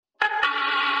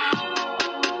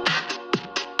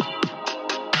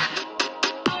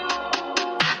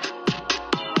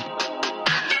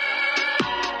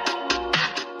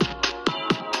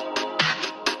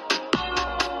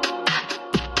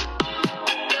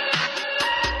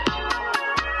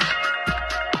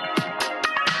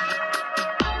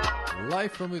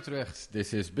Live from Utrecht.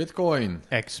 This is Bitcoin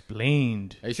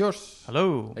Explained. Hey Sjors.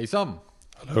 Hello. Hey Sam.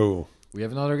 Hello. We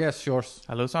have another guest, Sjors.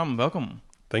 Hello, Sam. Welcome.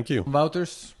 Thank you.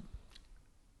 Wouters.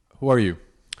 Who are you?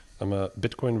 I'm a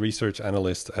Bitcoin research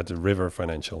analyst at River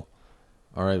Financial.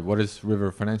 All right, what is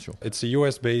River Financial? It's a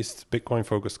US-based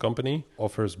Bitcoin-focused company,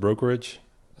 offers brokerage,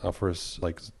 offers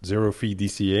like zero-fee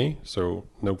DCA, so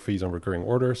no fees on recurring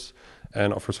orders,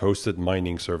 and offers hosted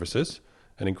mining services.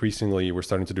 And increasingly, we're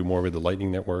starting to do more with the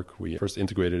Lightning Network. We first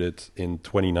integrated it in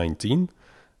 2019,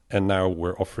 and now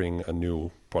we're offering a new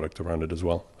product around it as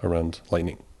well, around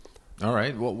Lightning. All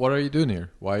right, what are you doing here?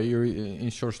 Why are you in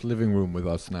Sjors' living room with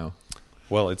us now?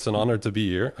 Well, it's an honor to be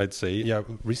here, I'd say. Yeah,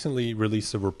 recently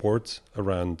released a report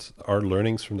around our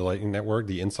learnings from the Lightning Network,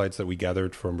 the insights that we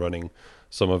gathered from running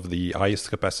some of the highest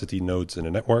capacity nodes in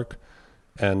the network.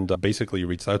 And basically you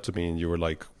reached out to me and you were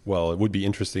like, well, it would be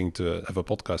interesting to have a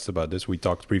podcast about this. We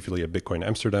talked briefly at Bitcoin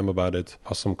Amsterdam about it,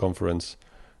 awesome conference.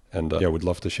 And yeah, we'd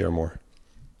love to share more.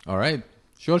 All right.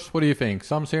 Sjors, what do you think?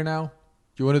 Sam's here now.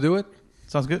 Do you want to do it?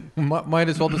 Sounds good. Might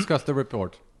as well discuss the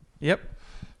report. Yep.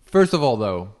 First of all,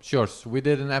 though, Sjors, we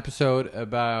did an episode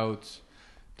about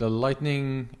the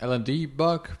Lightning LND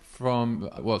bug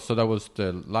so that was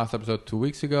the last episode 2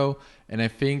 weeks ago. And I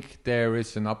think there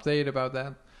is an update about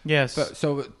that. Yes.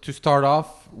 So to start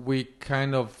off, we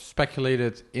kind of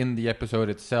speculated in the episode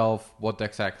itself what the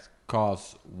exact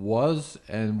cause was.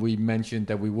 And we mentioned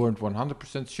that we weren't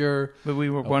 100% sure. But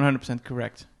we were 100%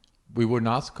 correct. We were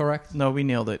not correct? No, we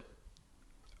nailed it.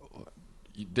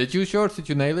 Did you, Sjors? Did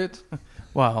you nail it?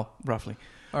 Well, roughly.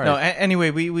 All right. No, anyway,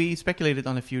 we speculated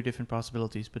on a few different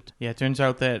possibilities. But yeah, it turns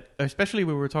out that, especially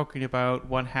we were talking about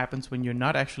what happens when you're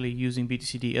not actually using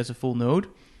BTCD as a full node.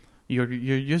 You're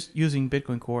just using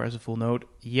Bitcoin Core as a full node,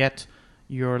 yet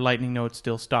your Lightning node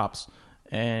still stops.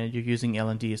 And you're using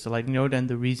LND as the Lightning node. And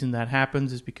the reason that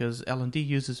happens is because LND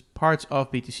uses parts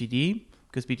of BTCD,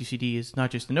 because BTCD is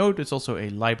not just a node, it's also a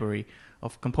library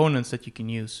of components that you can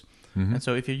use. Mm-hmm. And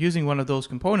so if you're using one of those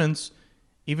components,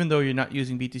 even though you're not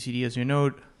using BTCD as your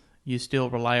node, you still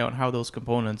rely on how those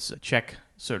components check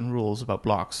certain rules about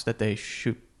blocks that they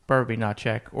should probably not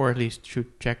check, or at least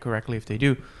should check correctly if they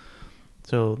do.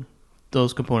 So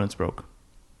those components broke.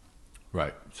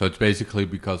 Right. So it's basically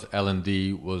because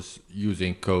LND was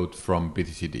using code from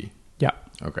BTCD. Yeah.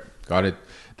 Okay. Got it.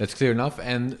 That's clear enough.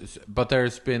 But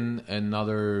there's been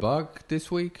another bug this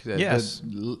week. Yes.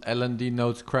 The LND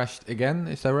nodes crashed again.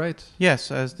 Is that right? Yes.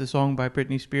 As the song by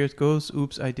Britney Spears goes,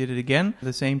 oops, I did it again.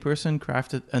 The same person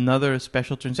crafted another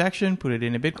special transaction, put it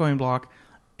in a Bitcoin block,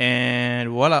 and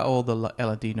voila, all the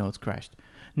LND nodes crashed.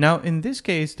 Now, in this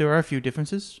case, there are a few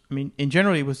differences. I mean, in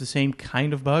general, it was the same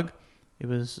kind of bug. It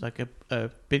was like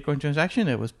a Bitcoin transaction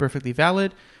that was perfectly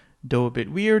valid, though a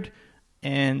bit weird,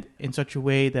 and in such a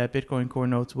way that Bitcoin Core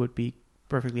nodes would be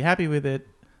perfectly happy with it,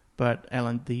 but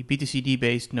the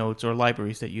BTCD-based nodes or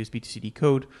libraries that use BTCD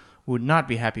code would not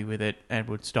be happy with it and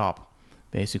would stop,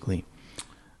 basically.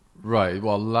 Right.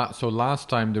 Well, so last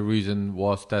time the reason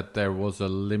was that there was a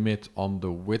limit on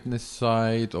the witness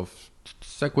side of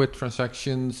SegWit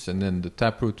transactions, and then the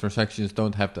Taproot transactions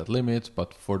don't have that limit,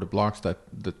 but for the blocks that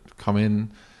come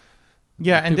in,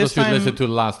 yeah, and people this should time listen to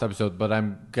the last episode. But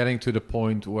I'm getting to the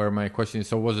point where my question is: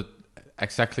 so was it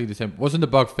exactly the same? Wasn't the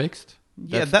bug fixed?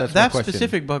 Yeah, that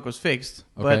specific bug was fixed,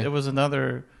 but Okay. it was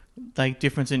another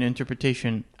difference in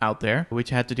interpretation out there,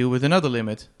 which had to do with another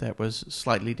limit that was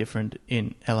slightly different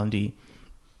in LND.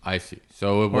 I see.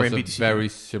 So it was a BTCD. very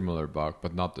similar bug,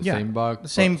 but not the same bug. The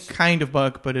same kind of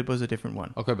bug, but it was a different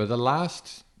one. Okay, but the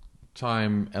last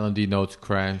time LND nodes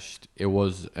crashed, it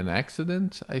was an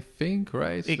accident, I think,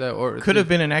 right? It could have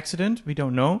been an accident. We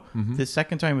don't know. Mm-hmm. The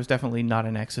second time was definitely not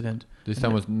an accident. This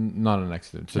time was not an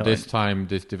accident. So No, this time,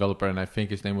 this developer, and I think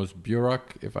his name was Burak,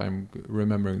 if I'm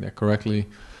remembering that correctly.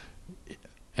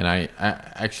 And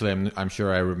I'm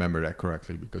sure I remember that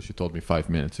correctly because you told me 5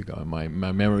 minutes ago, and my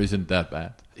memory isn't that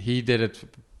bad. He did it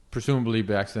presumably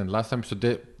by accident last time, so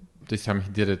this time he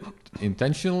did it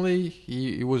intentionally.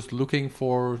 He was looking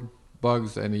for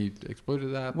bugs and he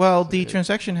exploited that. Well, the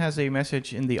transaction has a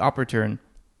message in the op return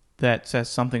that says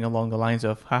something along the lines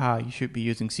of, haha, you should be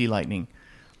using C Lightning.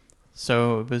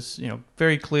 So it was,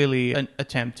 very clearly an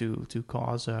attempt to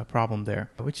cause a problem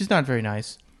there, which is not very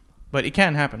nice, but it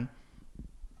can happen.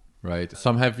 Right.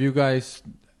 Have you guys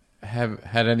have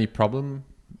had any problem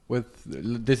with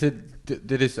this? Did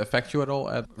this affect you at all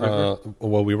at River?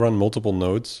 Well, we run multiple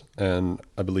nodes, and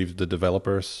I believe the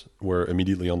developers were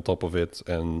immediately on top of it,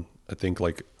 and I think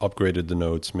upgraded the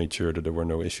nodes, made sure that there were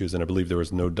no issues, and I believe there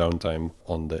was no downtime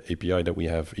on the API that we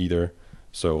have either.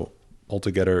 So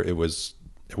altogether, it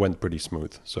went pretty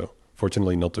smooth. So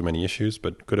fortunately, not too many issues,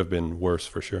 but could have been worse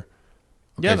for sure.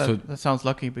 Yeah, so that sounds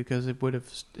lucky because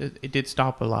it did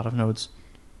stop a lot of nodes.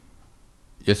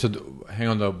 yeah, so hang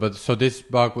on though. But so this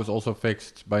bug was also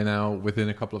fixed by now within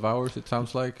a couple of hours. It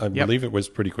sounds like, I believe it was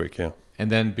pretty quick, yeah.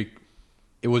 and then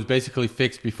it was basically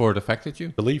fixed before it affected you.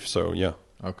 Believe so, yeah.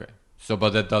 Okay. So,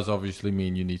 but that does obviously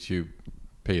mean you need to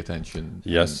pay attention.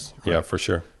 Yes, and- yeah, for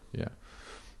sure. Yeah.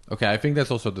 Okay, I think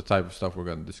that's also the type of stuff we're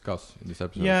going to discuss in this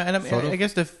episode. Yeah, and Sort of. I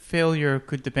guess the failure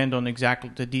could depend on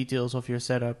exactly the details of your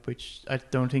setup, which I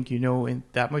don't think you know in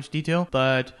that much detail.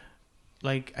 But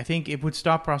like, I think it would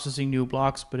stop processing new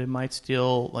blocks, but it might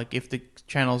still, like, if the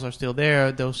channels are still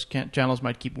there, those channels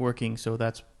might keep working. So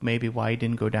that's maybe why it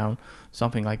didn't go down,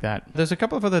 something like that. There's a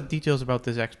couple of other details about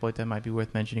this exploit that might be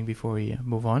worth mentioning before we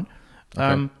move on.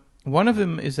 Okay. One of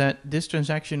them is that this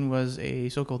transaction was a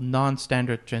so-called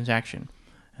non-standard transaction.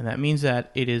 And that means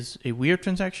that it is a weird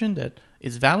transaction that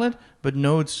is valid, but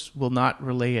nodes will not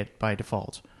relay it by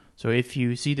default. So if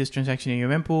you see this transaction in your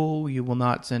mempool, you will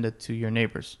not send it to your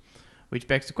neighbors. Which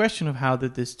begs the question of how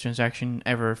did this transaction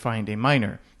ever find a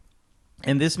miner?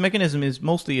 And this mechanism is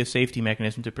mostly a safety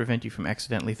mechanism to prevent you from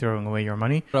accidentally throwing away your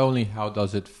money. Not only how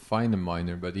does it find a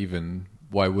miner, but even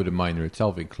why would a miner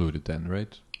itself include it then,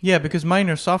 right? Yeah, because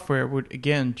miner software would,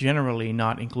 again, generally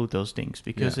not include those things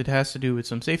because it has to do with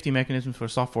some safety mechanisms for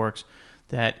soft forks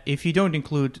that if you don't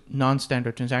include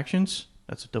non-standard transactions,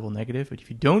 that's a double negative, but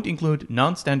if you don't include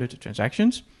non-standard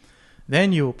transactions,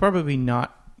 then you will probably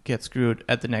not get screwed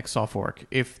at the next soft fork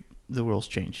if the rules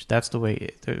change. That's the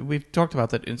way we've talked about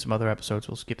that in some other episodes.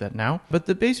 We'll skip that now. But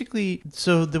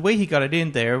so the way he got it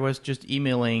in there was just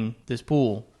emailing this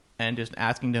pool and just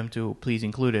asking them to please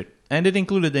include it. And it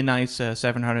included a nice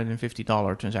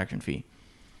 $750 transaction fee.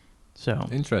 So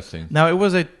Interesting. now it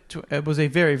was a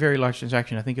very, very large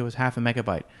transaction. I think it was 0.5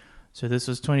 megabyte. So this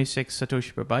was 26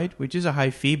 Satoshi per byte, which is a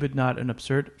high fee, but not an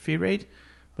absurd fee rate.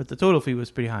 But the total fee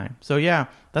was pretty high. So yeah,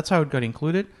 that's how it got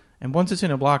included. And once it's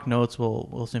in a block, nodes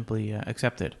will simply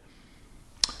accept it.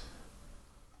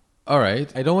 All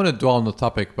right. I don't want to dwell on the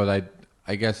topic, but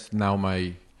I guess now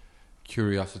my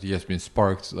curiosity has been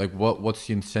sparked. Like, what's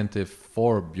the incentive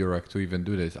for Burak to even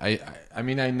do this? I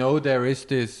mean, I know there is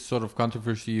this sort of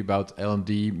controversy about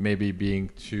LND maybe being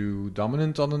too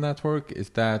dominant on the network. Is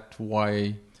that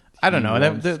why? I don't know.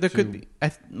 There could be.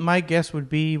 My guess would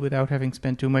be, without having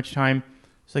spent too much time,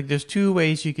 it's like there's two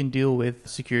ways you can deal with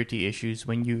security issues.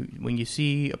 When you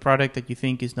see a product that you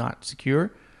think is not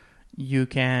secure, you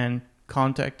can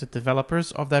contact the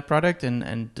developers of that product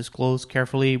and disclose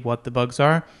carefully what the bugs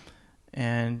are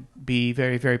and be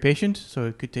very, very patient. So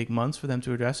it could take months for them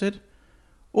to address it.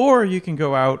 Or you can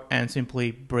go out and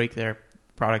simply break their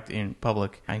product in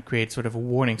public and create sort of a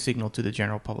warning signal to the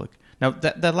general public. Now,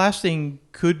 that last thing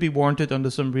could be warranted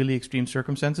under some really extreme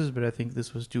circumstances, but I think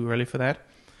this was too early for that.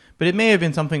 But it may have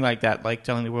been something like that, like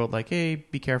telling the world, like, hey,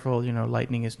 be careful,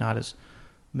 Lightning is not as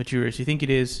mature as you think it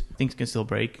is. Things can still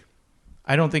break.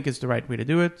 I don't think it's the right way to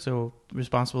do it, so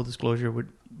responsible disclosure would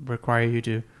require you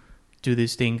to do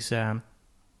these things,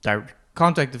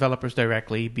 contact developers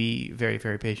directly, be very,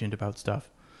 very patient about stuff.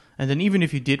 And then even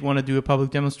if you did want to do a public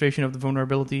demonstration of the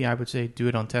vulnerability, I would say do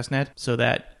it on testnet so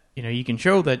that you can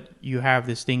show that you have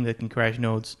this thing that can crash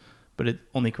nodes, but it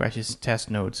only crashes test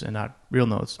nodes and not real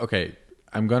nodes. Okay,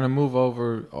 I'm gonna move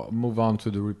on to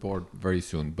the report very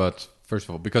soon. But first of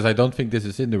all, because I don't think this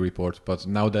is in the report, but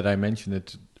now that I mention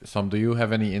it, do you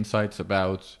have any insights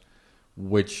about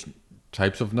which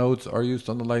types of nodes are used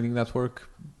on the Lightning Network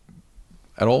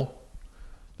at all?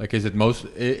 Like, is it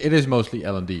it is mostly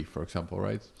LND, for example,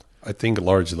 right? I think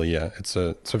largely, yeah. It's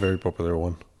a very popular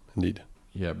one, indeed.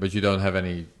 Yeah, but you don't have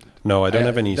any. No, I don't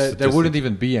have any. There wouldn't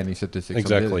even be any statistics.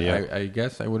 Exactly. On this, Yeah. I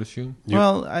guess I would assume.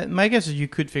 My guess is you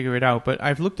could figure it out, but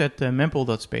I've looked at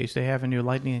mempool.space. They have a new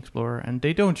Lightning Explorer, and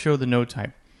they don't show the node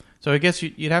type. So I guess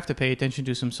you'd have to pay attention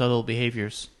to some subtle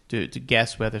behaviors to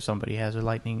guess whether somebody has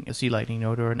a C Lightning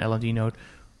node or an LND node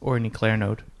or an Eclair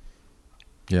node.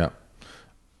 Yeah.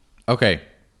 Okay.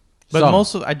 But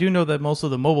I do know that most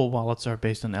of the mobile wallets are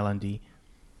based on LND.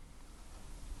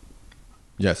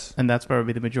 Yes. And that's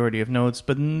probably the majority of nodes,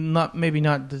 but maybe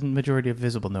not the majority of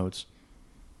visible nodes.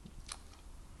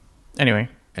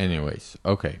 Anyways,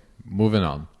 okay. Moving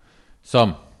on.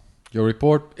 Your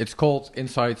report, it's called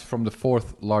Insights from the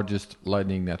 4th largest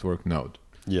Lightning Network node.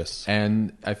 Yes.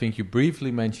 And I think you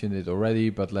briefly mentioned it already,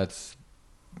 but let's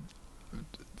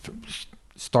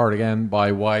start again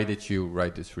by why did you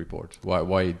write this report?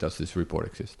 Why does this report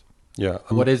exist? Yeah.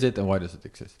 What is it and why does it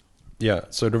exist? Yeah,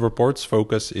 so the report's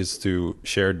focus is to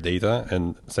share data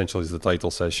and essentially, as the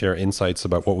title says, share insights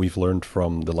about what we've learned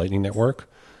from the Lightning Network.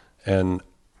 And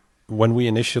when we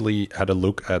initially had a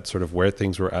look at sort of where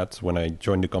things were at when I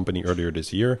joined the company earlier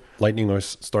this year, Lightning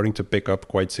was starting to pick up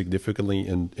quite significantly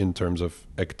in terms of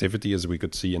activity, as we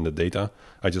could see in the data.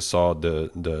 I just saw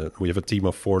we have a team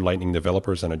of 4 Lightning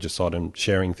developers, and I just saw them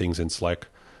sharing things in Slack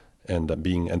and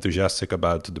being enthusiastic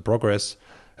about the progress.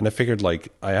 And I figured,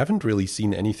 like, I haven't really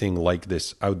seen anything like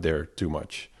this out there too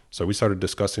much. So we started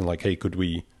discussing, like, hey, could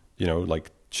we,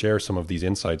 like, share some of these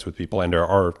insights with people? And there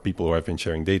are people who have been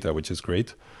sharing data, which is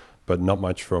great, but not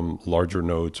much from larger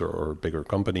nodes or bigger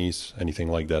companies, anything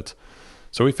like that.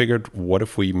 So we figured, what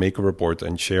if we make a report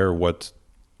and share what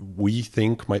we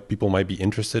think people might be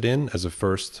interested in as a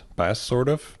first pass, sort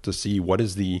of, to see what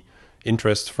is the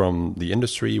interest from the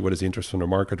industry, what is the interest from the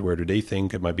market, where do they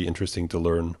think it might be interesting to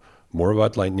learn more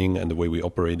about Lightning and the way we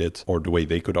operate it, or the way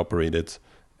they could operate it,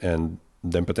 and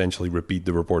then potentially repeat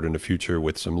the report in the future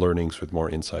with some learnings, with more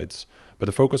insights. But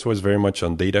the focus was very much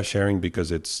on data sharing,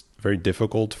 because it's very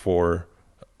difficult for,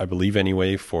 I believe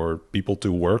anyway, for people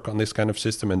to work on this kind of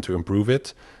system and to improve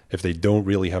it if they don't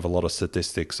really have a lot of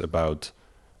statistics about,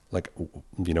 like,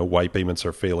 why payments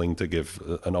are failing, to give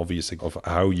an obvious of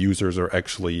how users are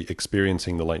actually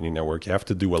experiencing the Lightning Network. You have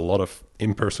to do a lot of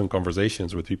in-person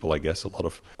conversations with people, I guess, a lot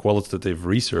of qualitative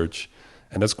research.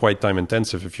 And that's quite time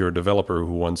intensive if you're a developer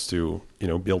who wants to,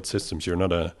 build systems. You're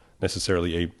not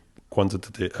necessarily a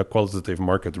qualitative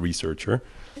market researcher.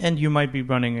 And you might be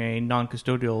running a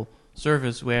non-custodial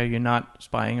service where you're not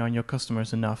spying on your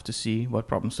customers enough to see what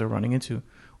problems they're running into.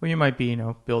 Or you might be,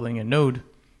 building a node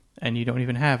and you don't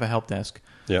even have a help desk.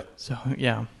 Yeah. So,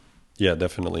 yeah. Yeah,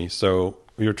 definitely. So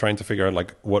we were trying to figure out,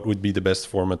 like, what would be the best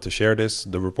format to share this.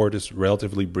 The report is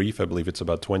relatively brief. I believe it's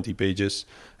about 20 pages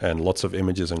and lots of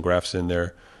images and graphs in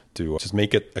there to just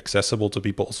make it accessible to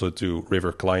people, also to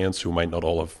River clients who might not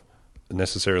all have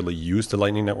necessarily used the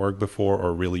Lightning Network before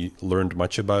or really learned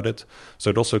much about it. So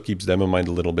it also keeps them in mind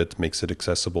a little bit, makes it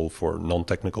accessible for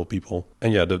non-technical people.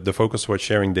 And yeah, the focus was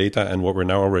sharing data, and what we're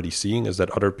now already seeing is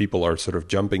that other people are sort of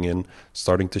jumping in,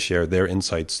 starting to share their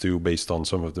insights too, based on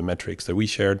some of the metrics that we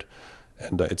shared.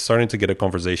 And it's starting to get a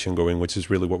conversation going, which is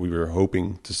really what we were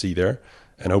hoping to see there.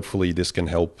 And hopefully this can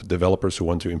help developers who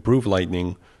want to improve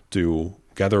Lightning to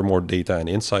gather more data and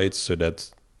insights so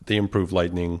that they improve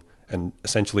Lightning, and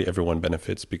essentially everyone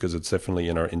benefits, because it's definitely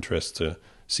in our interest to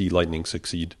see Lightning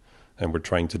succeed. And we're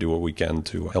trying to do what we can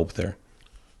to help there.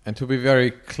 And to be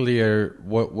very clear,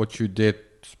 what you did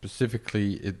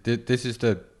specifically, this is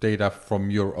the data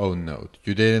from your own node.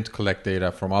 You didn't collect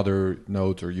data from other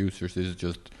nodes or users. This is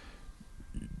just,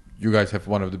 you guys have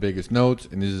one of the biggest nodes,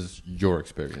 and this is your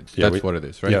experience. Yeah, That's what it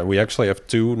is, right? Yeah, we actually have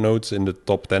 2 nodes in the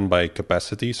top 10 by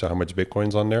capacity, so how much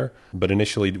Bitcoin's on there. But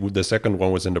initially, the second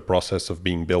one was in the process of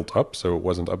being built up, so it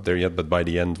wasn't up there yet. But by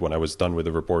the end, when I was done with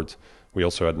the report, we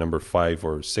also had number 5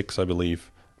 or 6, I believe,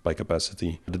 by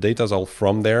capacity. The data is all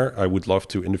from there. I would love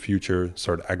to, in the future,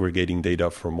 start aggregating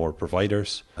data from more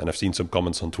providers. And I've seen some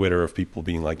comments on Twitter of people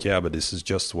being like, yeah, but this is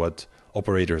just what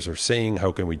operators are saying.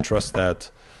 How can we trust that?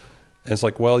 And it's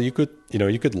like, well, you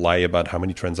could lie about how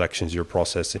many transactions you're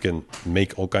processing. You can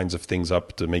make all kinds of things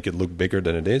up to make it look bigger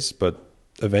than it is, but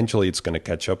eventually it's going to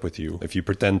catch up with you. If you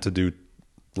pretend to do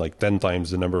like 10 times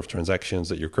the number of transactions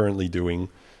that you're currently doing,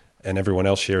 and everyone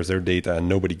else shares their data and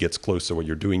nobody gets close to what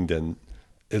you're doing, then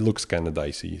it looks kind of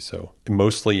dicey. So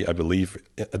mostly, I believe,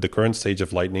 at the current stage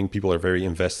of Lightning, people are very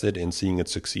invested in seeing it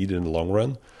succeed in the long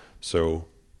run. So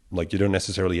like, you don't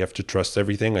necessarily have to trust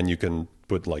everything, and you can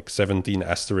put like 17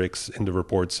 asterisks in the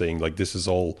report saying like, this is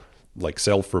all like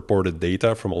self-reported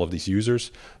data from all of these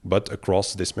users, but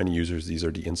across this many users, these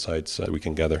are the insights that we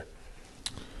can gather.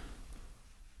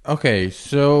 Okay,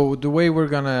 so the way we're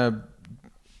gonna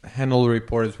handle the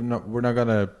report is we're not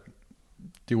gonna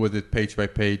deal with it page by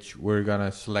page. We're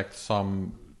gonna select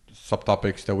some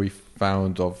subtopics that we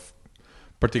found of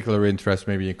particular interest,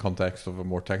 maybe in context of a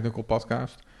more technical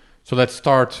podcast. So let's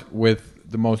start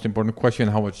with the most important question.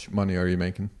 How much money are you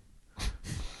making?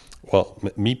 Well,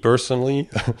 me personally...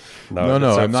 No,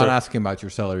 I'm not asking about your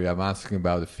salary. I'm asking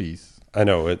about the fees. I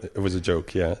know, it was a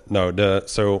joke, yeah. No,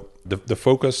 the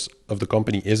focus of the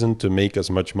company isn't to make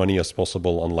as much money as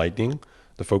possible on Lightning.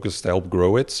 The focus is to help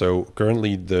grow it. So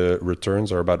currently the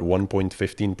returns are about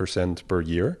 1.15% per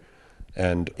year.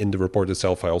 And in the report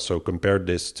itself, I also compared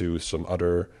this to some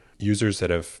other users that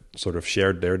have sort of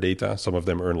shared their data. Some of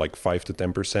them earn like 5 to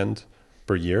 10%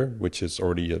 per year, which is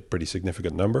already a pretty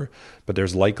significant number. But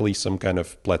there's likely some kind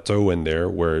of plateau in there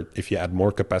where if you add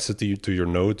more capacity to your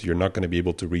node, you're not going to be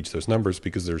able to reach those numbers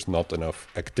because there's not enough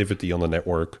activity on the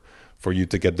network for you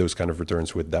to get those kind of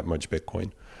returns with that much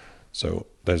Bitcoin. So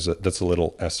that's a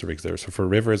little asterisk there. So for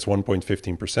River, it's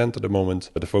 1.15% at the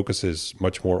moment, but the focus is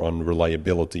much more on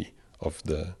reliability of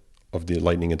the of the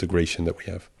Lightning integration that we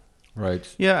have. Right.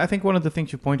 Yeah, I think one of the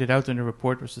things you pointed out in the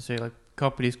report was to say like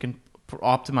companies can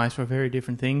optimize for very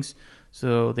different things.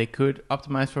 So they could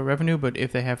optimize for revenue, but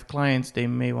if they have clients, they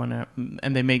may want to,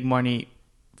 and they make money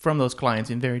from those clients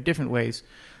in very different ways.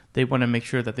 They want to make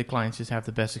sure that the clients just have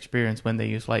the best experience when they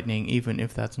use Lightning, even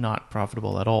if that's not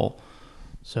profitable at all.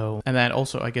 So, and that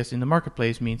also, I guess, in the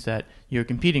marketplace means that you're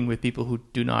competing with people who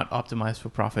do not optimize for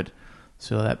profit.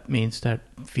 So that means that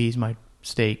fees might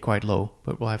stay quite low,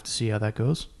 but we'll have to see how that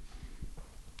goes.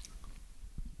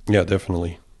 Yeah,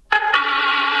 definitely.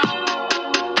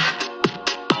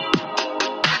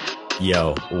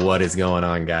 Yo, what is going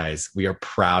on, guys? We are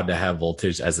proud to have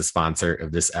Voltage as a sponsor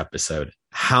of this episode.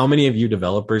 How many of you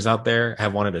developers out there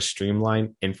have wanted a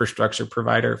streamlined infrastructure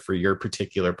provider for your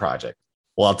particular project?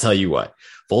 Well, I'll tell you what,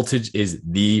 Voltage is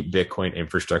the Bitcoin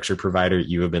infrastructure provider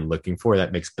you have been looking for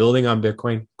that makes building on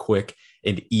Bitcoin quick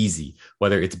and easy,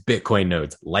 whether it's Bitcoin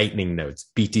nodes, Lightning nodes,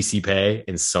 BTC Pay,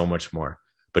 and so much more.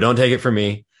 But don't take it from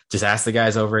me. Just ask the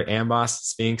guys over at Amboss,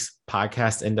 Sphinx,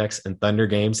 Podcast Index, and Thunder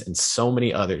Games, and so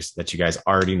many others that you guys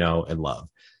already know and love.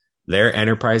 Their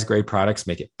enterprise-grade products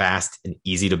make it fast and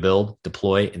easy to build,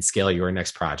 deploy, and scale your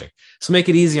next project. So make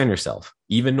it easy on yourself.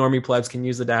 Even normie plebs can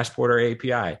use the dashboard or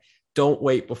API. Don't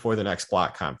wait before the next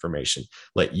block confirmation.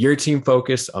 Let your team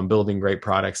focus on building great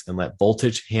products and let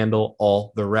Voltage handle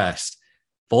all the rest.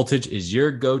 Voltage is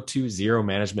your go-to zero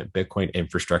management Bitcoin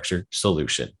infrastructure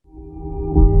solution.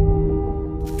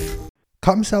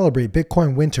 Come celebrate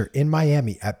Bitcoin Winter in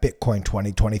Miami at Bitcoin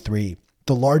 2023.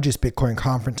 The largest Bitcoin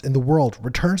conference in the world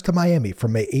returns to Miami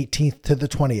from May 18th to the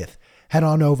 20th. Head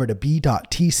on over to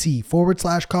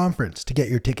b.tc/conference to get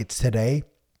your tickets today.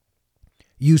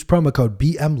 Use promo code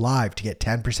BMLive to get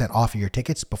 10% off of your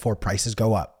tickets before prices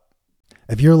go up.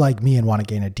 If you're like me and want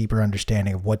to gain a deeper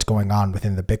understanding of what's going on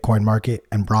within the Bitcoin market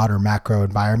and broader macro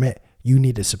environment, you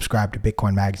need to subscribe to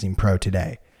Bitcoin Magazine Pro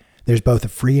today. There's both a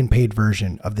free and paid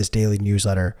version of this daily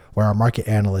newsletter where our market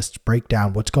analysts break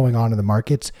down what's going on in the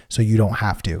markets so you don't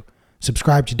have to.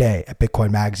 Subscribe today at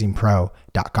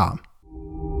bitcoinmagazinepro.com.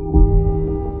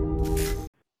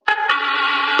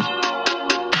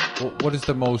 What is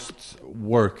the most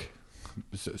work,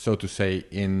 so to say,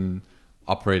 in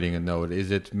operating a node?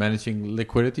 Is it managing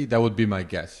liquidity? That would be my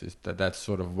guess. Is that's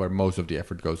sort of where most of the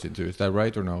effort goes into. Is that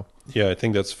right or no? Yeah, I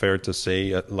think that's fair to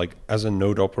say. Like as a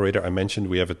node operator, I mentioned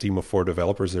we have a team of 4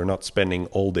 developers. They're not spending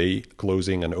all day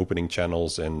closing and opening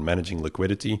channels and managing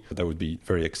liquidity. That would be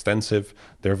very extensive.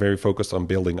 They're very focused on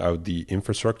building out the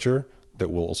infrastructure that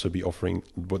will also be offering,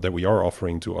 that we are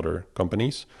offering to other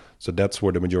companies. So that's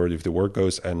where the majority of the work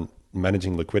goes. And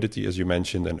managing liquidity, as you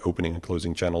mentioned, and opening and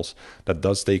closing channels, that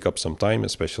does take up some time,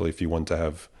 especially if you want to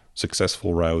have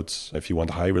successful routes, if you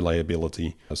want high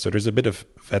reliability. So there's a bit of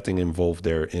vetting involved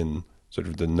there in sort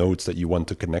of the nodes that you want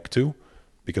to connect to,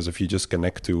 because if you just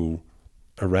connect to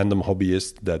a random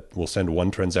hobbyist that will send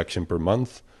 1 transaction per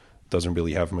month, doesn't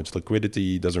really have much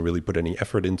liquidity, doesn't really put any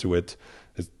effort into it,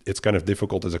 it's kind of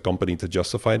difficult as a company to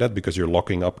justify that because you're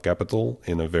locking up capital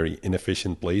in a very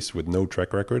inefficient place with no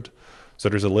track record. So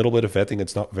there's a little bit of vetting.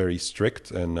 It's not very strict.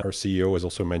 And our CEO has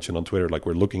also mentioned on Twitter, like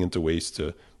we're looking into ways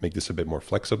to make this a bit more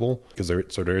flexible, because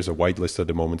there is a whitelist at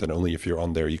the moment, and only if you're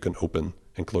on there you can open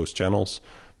and close channels.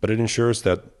 But it ensures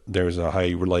that there's a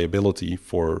high reliability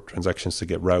for transactions to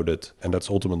get routed. And that's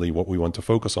ultimately what we want to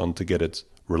focus on, to get it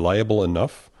reliable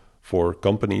enough for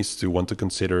companies to want to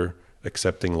consider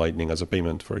accepting Lightning as a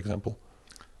payment, for example.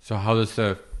 So how does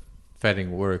the vetting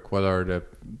work? What are the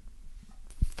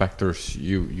factors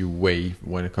you weigh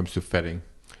when it comes to vetting?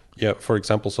 Yeah, for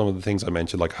example, some of the things I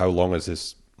mentioned, like how long has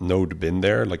this node been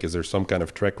there? Like, is there some kind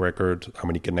of track record? How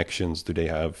many connections do they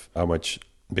have? How much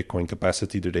Bitcoin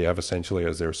capacity do they have, essentially?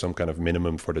 Is there some kind of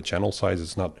minimum for the channel size?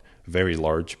 It's not very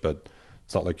large, but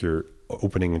it's not like you're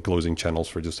opening and closing channels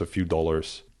for just a few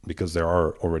dollars, because there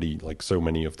are already like so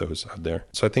many of those out there.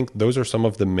 So I think those are some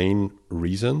of the main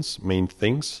reasons, main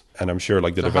things. And I'm sure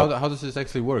like the how does this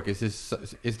actually work?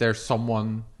 Is there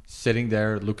someone sitting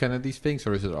there looking at these things,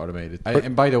 or is it automated?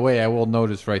 And by the way, I will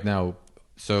notice right now,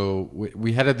 so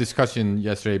we had a discussion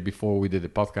yesterday before we did the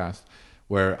podcast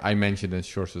where I mentioned in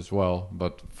shorts as well,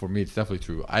 but for me it's definitely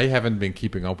true. I haven't been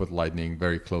keeping up with Lightning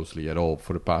very closely at all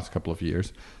for the past couple of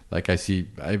years. Like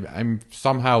I'm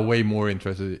somehow way more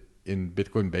interested in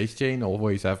Bitcoin base chain,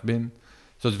 always have been.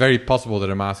 So it's very possible that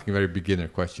I'm asking very beginner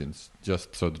questions,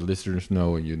 just so the listeners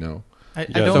know and you know. I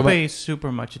don't pay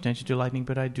super much attention to Lightning,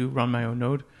 but I do run my own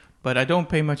node. But I don't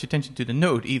pay much attention to the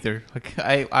node either. Like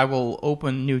I will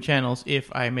open new channels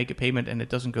if I make a payment and it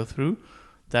doesn't go through.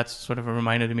 That's sort of a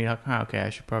reminder to me, like, okay, I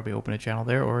should probably open a channel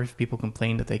there. Or if people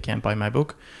complain that they can't buy my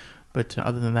book. But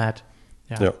other than that,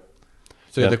 yeah.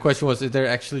 So Yeah. the question was, is there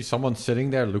actually someone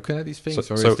sitting there looking at these things,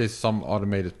 or So- is this some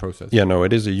automated process? Yeah, no,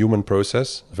 it is a human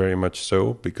process, very much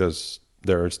so, because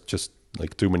there's just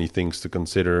like too many things to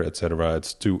consider, etc.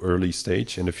 It's too early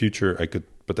stage. In the future, I could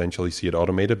potentially see it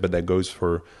automated, but that goes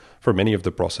for many of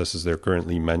the processes they're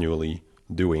currently manually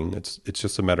doing. It's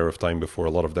just a matter of time before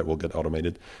a lot of that will get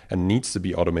automated, and needs to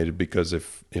be automated, because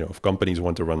if companies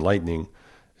want to run Lightning,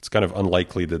 it's kind of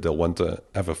unlikely that they'll want to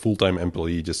have a full-time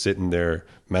employee just sitting there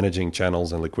managing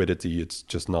channels and liquidity. It's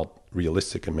just not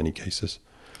realistic in many cases.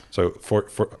 So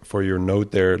for your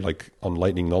note there, like on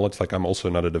Lightning Knowledge, like I'm also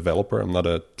not a developer. I'm not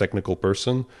a technical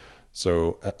person.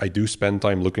 So I do spend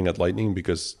time looking at Lightning,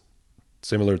 because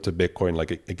similar to Bitcoin,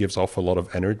 like it gives off a lot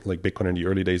of energy. Like Bitcoin in the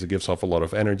early days, it gives off a lot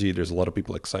of energy. There's a lot of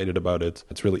people excited about it.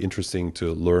 It's really interesting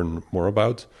to learn more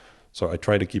about. So I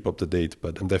try to keep up to date,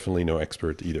 but I'm definitely no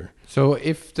expert either. So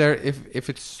if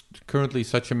it's currently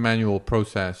such a manual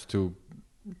process to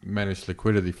manage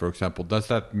liquidity, for example, does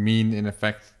that mean in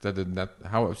effect that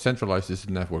how centralized is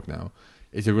the network now?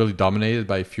 Is it really dominated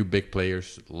by a few big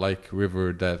players like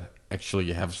River that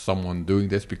actually have someone doing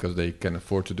this because they can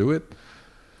afford to do it?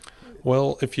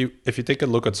 Well, if you take a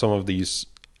look at some of these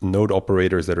node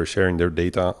operators that are sharing their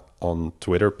data on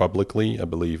Twitter publicly, I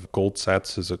believe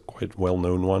GoldSats is a quite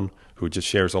well-known one who just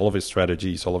shares all of his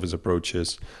strategies, all of his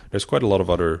approaches. There's quite a lot of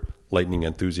other Lightning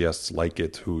enthusiasts like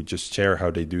it who just share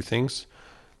how they do things.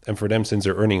 And for them, since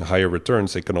they're earning higher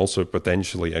returns, it can also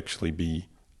potentially actually be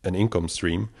an income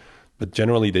stream. But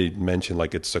generally, they mention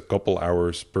like it's a couple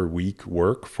hours per week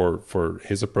work for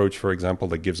his approach, for example,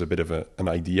 that gives a bit of an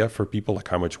idea for people, like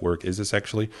how much work is this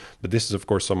actually. But this is, of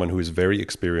course, someone who is very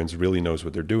experienced, really knows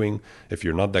what they're doing. If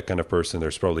you're not that kind of person,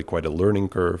 there's probably quite a learning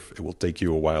curve. It will take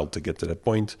you a while to get to that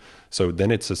point. So then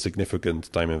it's a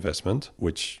significant time investment,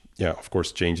 which, yeah, of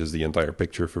course, changes the entire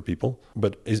picture for people.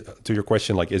 But to your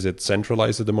question, like, is it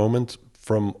centralized at the moment?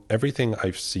 From everything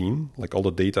I've seen, like all the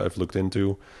data I've looked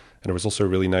into, and there was also a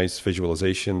really nice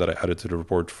visualization that I added to the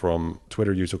report from a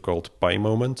Twitter user called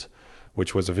PyMoment,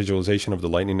 which was a visualization of the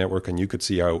Lightning Network. And you could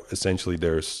see how essentially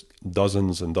there's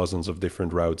dozens and dozens of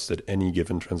different routes that any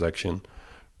given transaction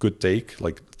could take,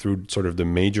 like through sort of the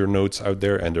major nodes out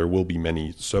there. And there will be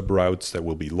many sub-routes that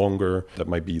will be longer, that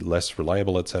might be less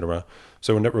reliable, etc.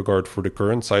 So in that regard, for the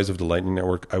current size of the Lightning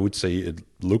Network, I would say it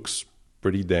looks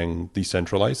pretty dang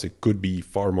decentralized. It could be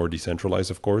far more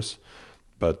decentralized, of course.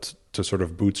 But to sort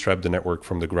of bootstrap the network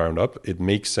from the ground up, it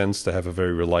makes sense to have a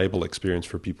very reliable experience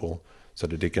for people so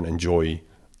that they can enjoy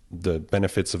the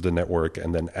benefits of the network.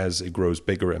 And then as it grows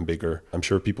bigger and bigger, I'm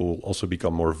sure people will also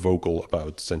become more vocal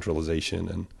about centralization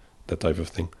and that type of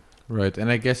thing. Right.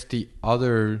 And I guess the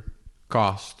other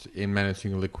cost in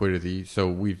managing liquidity, so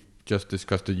we've just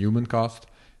discussed the human cost.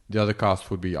 The other cost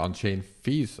would be on-chain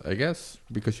fees, I guess,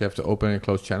 because you have to open and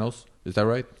close channels. Is that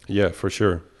right? Yeah, for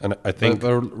sure. And I think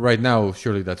but right now,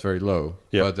 surely that's very low.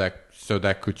 Yeah. But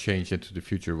that could change into the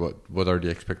future. What are the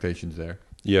expectations there?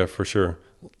 Yeah, for sure.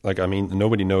 Like, I mean,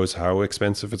 nobody knows how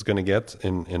expensive it's going to get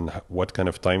in what kind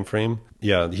of time frame.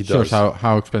 Yeah, he Shows does.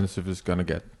 how expensive it's going to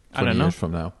get 20 I don't know. years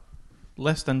from now.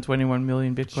 Less than 21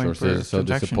 million Bitcoin Sure, per this is so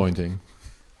transaction. disappointing.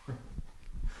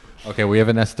 Okay, we have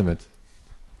an estimate.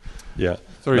 Yeah.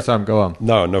 Sorry, Sam, go on.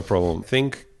 No problem.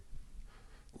 Think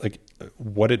like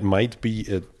what it might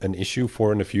be an issue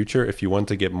for in the future if you want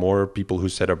to get more people who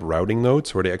set up routing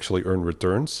nodes where they actually earn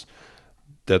returns.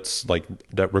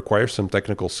 That requires some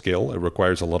technical skill. It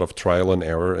requires a lot of trial and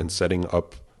error and setting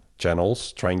up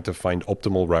channels, trying to find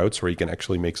optimal routes where you can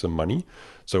actually make some money.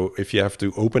 So if you have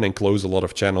to open and close a lot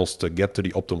of channels to get to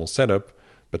the optimal setup,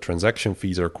 but transaction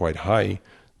fees are quite high,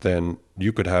 then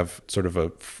you could have sort of a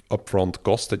upfront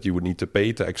cost that you would need to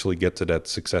pay to actually get to that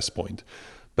success point.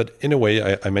 But in a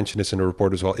way, I mentioned this in the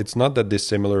report as well, it's not that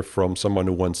dissimilar from someone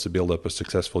who wants to build up a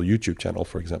successful YouTube channel,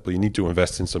 for example. You need to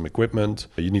invest in some equipment.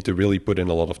 You need to really put in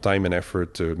a lot of time and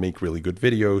effort to make really good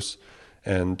videos.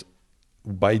 And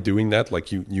by doing that,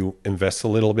 like you invest a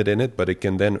little bit in it, but it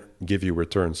can then give you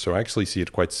returns. So I actually see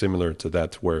it quite similar to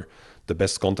that, where the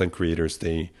best content creators,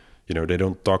 they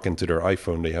don't talk into their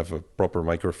iPhone. They have a proper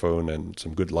microphone and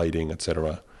some good lighting,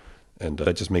 etc. And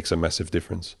that just makes a massive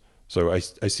difference. So I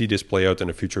see this play out in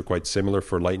the future quite similar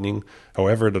for Lightning.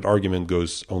 However, that argument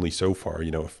goes only so far.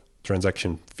 If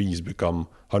transaction fees become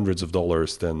hundreds of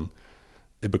dollars, then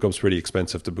it becomes pretty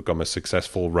expensive to become a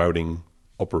successful routing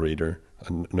operator,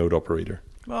 a node operator.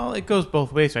 Well, it goes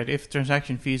both ways, right? If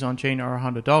transaction fees on chain are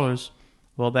 $100,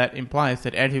 well, that implies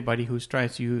that everybody who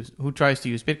tries to use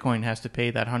Bitcoin has to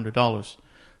pay that $100.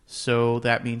 So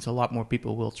that means a lot more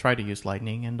people will try to use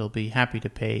Lightning, and they'll be happy to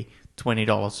pay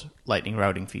 $20 Lightning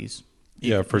routing fees.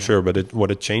 Yeah, for sure. But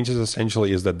what it changes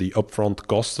essentially is that the upfront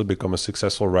cost to become a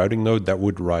successful routing node, that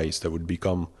would rise. That would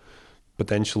become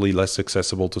potentially less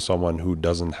accessible to someone who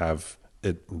doesn't have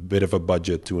a bit of a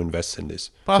budget to invest in this.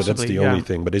 Possibly, so that's the only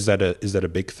thing. But is that a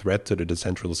big threat to the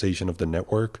decentralization of the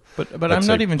network? But I'd I'm say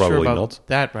not even sure probably about not.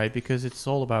 that, right? Because it's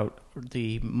all about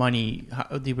the money,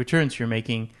 the returns you're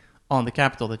making on the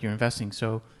capital that you're investing.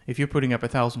 So if you're putting up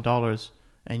 $1,000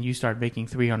 and you start making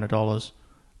 $300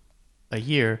 a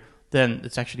year, then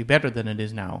it's actually better than it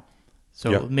is now.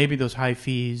 So maybe those high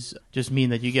fees just mean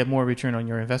that you get more return on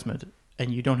your investment,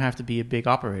 and you don't have to be a big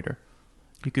operator.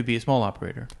 You could be a small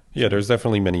operator. Yeah, there's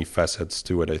definitely many facets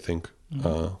to it, I think.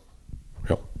 Yeah.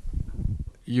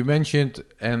 You mentioned,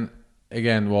 and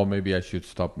again, well, maybe I should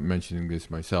stop mentioning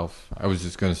this myself. I was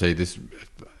just going to say this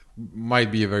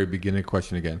might be a very beginner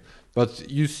question again. But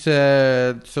you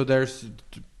said, so there's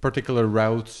particular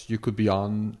routes you could be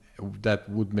on that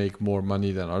would make more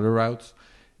money than other routes.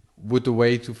 Would the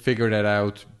way to figure that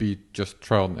out be just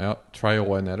trial and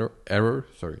error?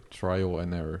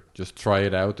 Just try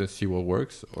it out and see what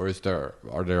works, or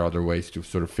are there other ways to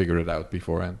sort of figure it out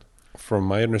beforehand? From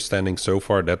my understanding so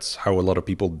far, that's how a lot of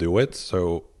people do it.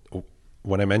 So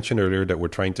when I mentioned earlier that we're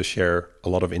trying to share a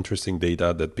lot of interesting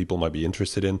data that people might be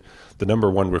interested in, the number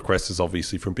one request is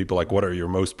obviously from people like, what are your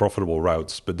most profitable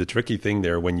routes? But the tricky thing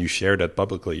there when you share that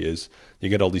publicly is you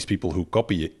get all these people who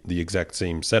copy the exact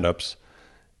same setups.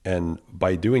 And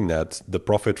by doing that, the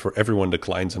profit for everyone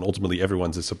declines, and ultimately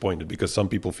everyone's disappointed because some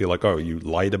people feel like, oh, you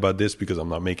lied about this because I'm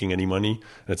not making any money.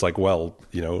 And it's like, well,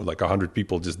 like 100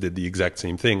 people just did the exact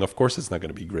same thing. Of course, it's not going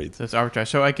to be great. So it's arbitrage.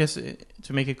 So I guess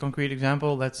to make a concrete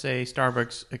example, let's say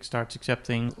Starbucks starts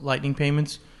accepting Lightning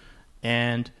payments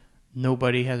and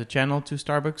nobody has a channel to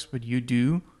Starbucks, but you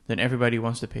do. Then everybody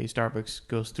wants to pay Starbucks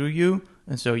goes through you.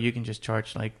 And so you can just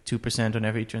charge like 2% on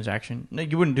every transaction. No,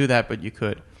 you wouldn't do that, but you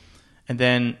could. And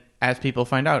then as people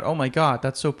find out, oh my God,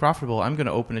 that's so profitable, I'm going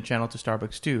to open a channel to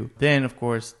Starbucks too. Then, of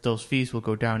course, those fees will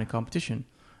go down in competition.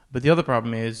 But the other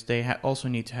problem is they also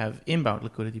need to have inbound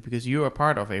liquidity because you are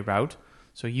part of a route.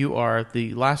 So you are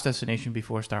the last destination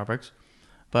before Starbucks.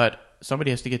 But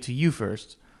somebody has to get to you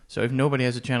first. So if nobody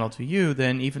has a channel to you,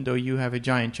 then even though you have a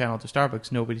giant channel to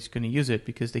Starbucks, nobody's going to use it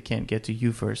because they can't get to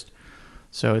you first.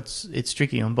 So it's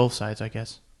tricky on both sides, I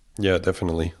guess. Yeah,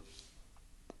 definitely.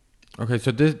 Okay,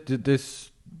 so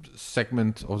this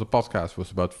segment of the podcast was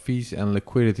about fees and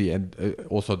liquidity, and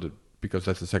also because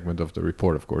that's a segment of the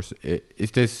report, of course.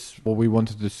 Is this what we want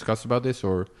to discuss about this,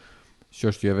 or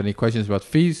Sjors, do you have any questions about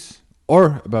fees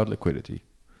or about liquidity?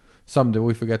 Did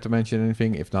we forget to mention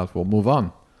anything? If not, we'll move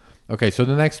on. Okay, so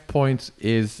the next point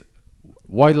is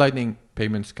why Lightning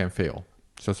payments can fail.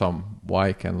 So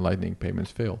why can Lightning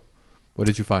payments fail? What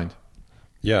did you find?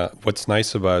 Yeah, what's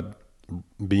nice about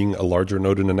being a larger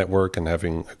node in the network and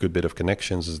having a good bit of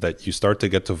connections is that you start to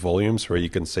get to volumes where you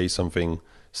can say something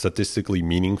statistically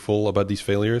meaningful about these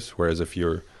failures. Whereas if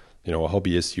you're, a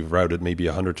hobbyist, you've routed maybe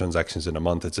 100 transactions in a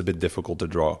month, it's a bit difficult to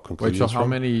draw conclusions. Wait, so how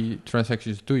many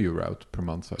transactions do you route per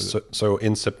month? So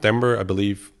in September, I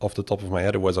believe off the top of my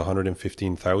head, it was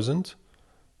 115,000.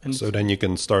 So then you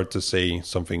can start to say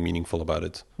something meaningful about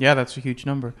it. Yeah, that's a huge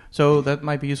number. So that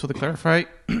might be useful to clarify.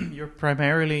 You're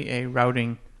primarily a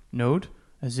routing node,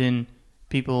 as in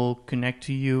people connect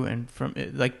to you and from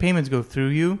like payments go through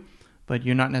you, but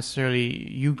you're not necessarily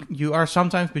you are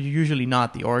sometimes, but you're usually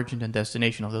not the origin and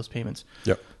destination of those payments.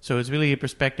 Yeah. So it's really a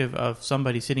perspective of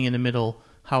somebody sitting in the middle.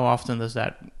 How often does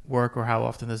that work, or how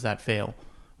often does that fail?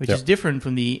 Which is different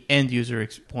from the end user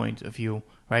point of view,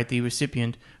 right? The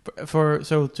recipient.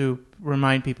 So to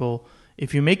remind people,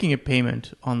 if you're making a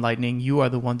payment on Lightning, you are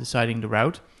the one deciding the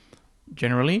route,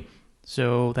 generally.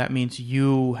 So that means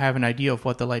you have an idea of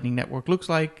what the Lightning Network looks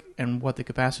like and what the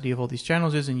capacity of all these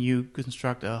channels is, and you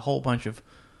construct a whole bunch of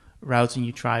routes and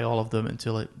you try all of them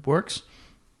until it works.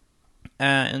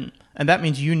 And that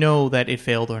means you know that it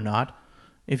failed or not.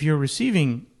 If you're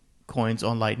receiving coins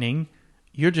on Lightning,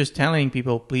 you're just telling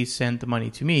people, please send the money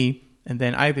to me, and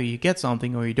then either you get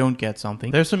something or you don't get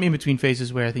something. There's some in-between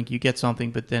phases where I think you get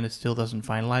something, but then it still doesn't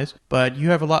finalize. But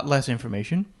you have a lot less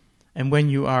information. And when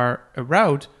you are a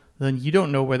route, then you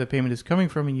don't know where the payment is coming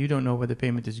from and you don't know where the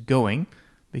payment is going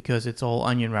because it's all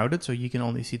onion routed. So you can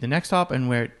only see the next hop and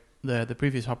where the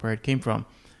previous hopper came from.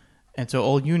 And so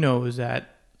all you know is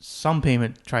that some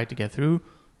payment tried to get through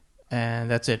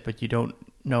and that's it, but you don't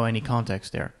know any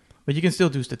context there. But you can still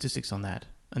do statistics on that.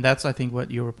 And that's, I think, what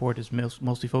your report is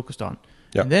mostly focused on.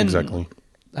 Yeah, and then exactly.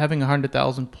 Having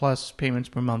 100,000 plus payments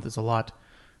per month is a lot,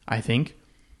 I think.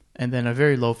 And then a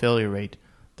very low failure rate,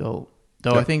 though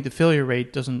I think the failure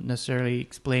rate doesn't necessarily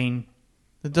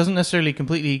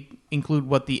completely include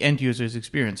what the end user is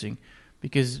experiencing.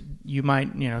 because you might,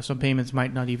 some payments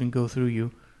might not even go through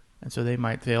you, and so they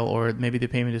might fail, or maybe the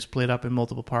payment is split up in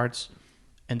multiple parts,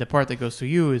 and the part that goes to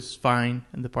you is fine,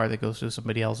 and the part that goes to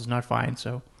somebody else is not fine.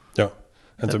 So yeah.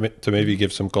 And to maybe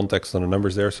give some context on the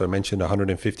numbers there, so I mentioned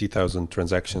 150,000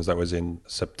 transactions. That was in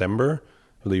September.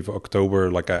 I believe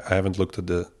October, I haven't looked at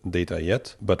the data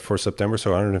yet, but for September,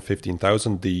 so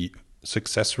 115,000, the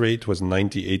success rate was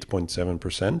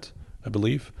 98.7%, I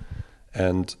believe.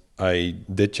 And I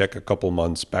did check a couple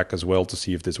months back as well to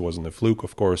see if this wasn't a fluke,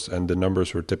 of course, and the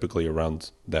numbers were typically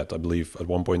around that. I believe at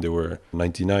one point they were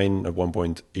 99, at one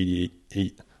point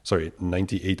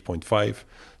 98.5.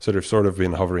 So they've sort of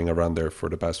been hovering around there for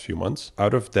the past few months.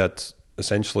 Out of that,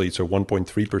 essentially, so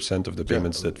 1.3% of the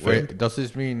payments that failed. Wait, does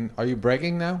this mean, are you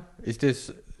bragging now? Is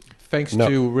this thanks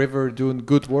to River doing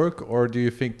good work, or do you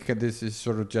think this is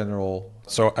sort of general?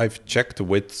 So I've checked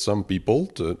with some people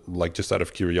to, just out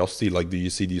of curiosity, do you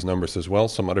see these numbers as well?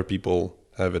 Some other people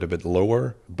have it a bit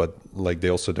lower, but they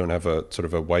also don't have a sort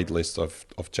of a wide list of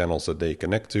channels that they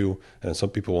connect to. And some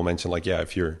people will mention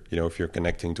if you're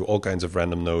connecting to all kinds of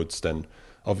random nodes, then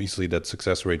obviously that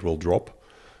success rate will drop.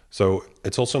 So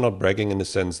it's also not bragging in the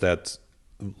sense that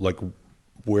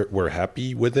we're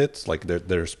happy with it,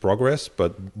 there's progress,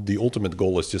 but the ultimate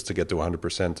goal is just to get to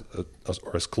 100%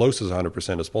 or as close as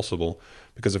 100% as possible.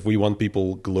 Because if we want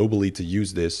people globally to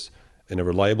use this in a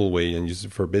reliable way and use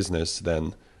it for business,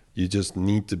 then you just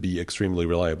need to be extremely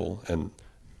reliable. And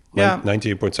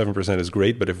 98.7% is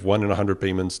great, but if 1 in 100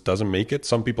 payments doesn't make it,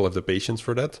 some people have the patience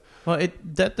for that. Well,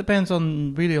 that depends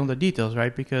on the details,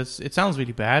 right? Because it sounds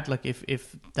really bad.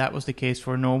 If that was the case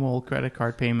for normal credit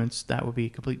card payments, that would be a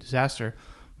complete disaster.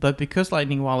 But because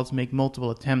Lightning wallets make multiple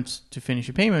attempts to finish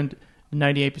a payment,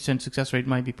 98% success rate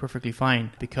might be perfectly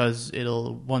fine, because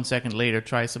it'll 1 second later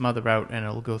try some other route and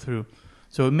it'll go through.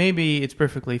 So maybe it's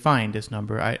perfectly fine, this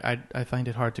number. I find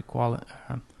it hard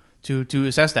to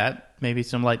assess that. Maybe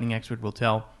some Lightning expert will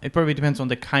tell. It probably depends on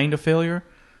the kind of failure.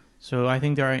 So I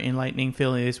think there are in Lightning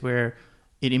failures where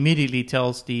it immediately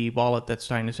tells the wallet that's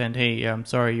trying to send, hey, I'm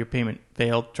sorry, your payment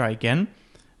failed, try again.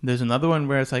 There's another one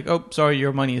where it's oh, sorry,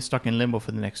 your money is stuck in limbo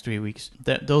for the next 3 weeks.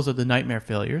 Those are the nightmare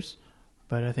failures.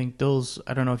 But I think those,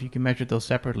 I don't know if you can measure those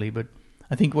separately, but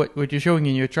I think what you're showing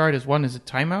in your chart is one is a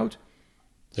timeout.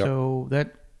 Yep. So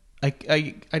that,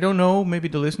 I don't know, maybe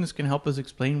the listeners can help us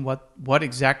explain what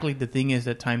exactly the thing is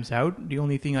that times out. The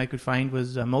only thing I could find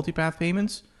was multipath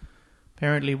payments.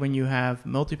 Apparently when you have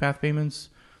multipath payments,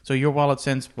 so your wallet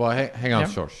sends... Well, hang on,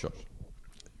 sure.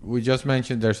 We just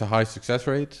mentioned there's a high success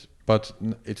rate, but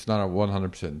it's not a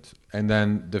 100%. And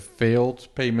then the failed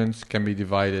payments can be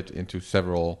divided into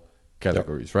several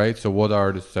categories, right? So what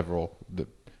are the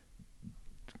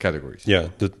categories? Yeah,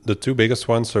 the two biggest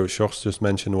ones, so Sjors just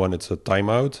mentioned one, it's a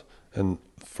timeout. And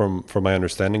from my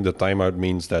understanding, the timeout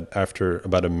means that after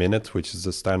about a minute, which is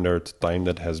the standard time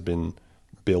that has been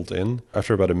built in,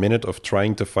 after about a minute of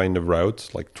trying to find a route,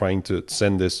 trying to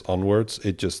send this onwards,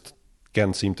 it just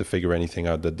can't seem to figure anything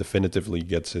out that definitively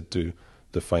gets it to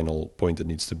the final point it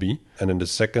needs to be. And then the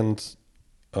second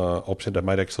option, that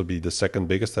might actually be the second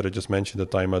biggest that I just mentioned, the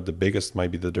timeout. The biggest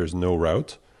might be that there's no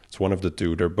route. It's one of the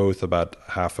two. They're both about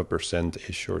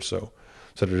 0.5%-ish or so.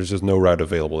 So there's just no route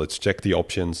available. It's check the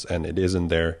options and it isn't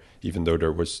there, even though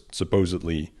there was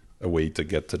supposedly a way to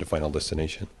get to the final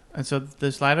destination. And so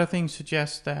this latter thing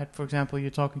suggests that, for example,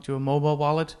 you're talking to a mobile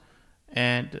wallet,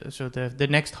 and so the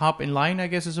next hop in line, I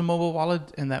guess, is a mobile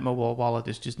wallet, and that mobile wallet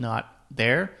is just not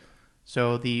there.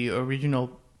 So the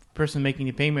original person making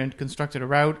the payment constructed a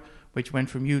route which went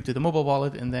from you to the mobile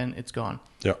wallet, and then it's gone.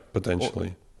 Yeah,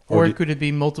 potentially. Or could it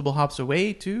be multiple hops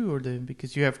away too,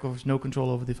 because you have, of course, no control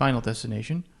over the final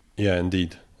destination? Yeah,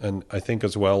 indeed. And I think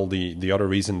as well, the other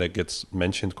reason that gets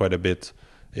mentioned quite a bit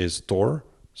is Tor.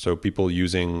 So people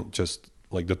using just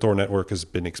the Tor network has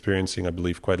been experiencing, I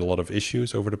believe, quite a lot of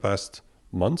issues over the past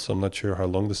months. I'm not sure how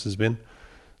long this has been.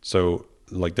 So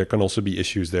there can also be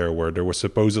issues there where there was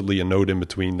supposedly a node in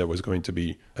between that was going to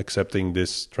be accepting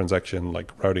this transaction,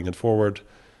 routing it forward.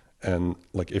 And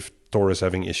if Tor is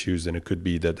having issues, then it could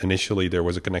be that initially there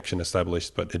was a connection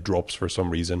established, but it drops for some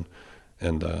reason.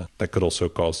 And that could also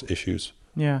cause issues.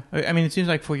 Yeah. I mean, it seems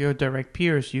like for your direct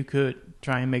peers, you could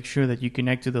try and make sure that you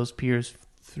connect to those peers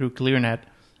through ClearNet.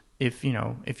 If you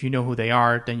know who they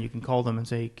are, then you can call them and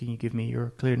say, can you give me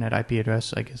your ClearNet IP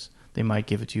address? I guess they might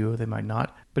give it to you or they might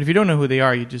not. But if you don't know who they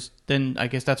are, then I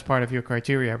guess that's part of your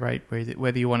criteria, right?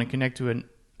 Whether you want to connect to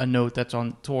a node that's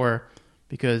on Tor,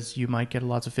 because you might get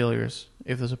lots of failures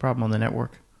if there's a problem on the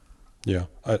network. Yeah,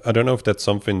 I don't know if that's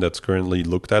something that's currently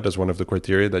looked at as one of the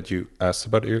criteria that you asked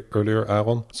about earlier,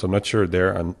 Aaron. So I'm not sure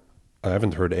there, and I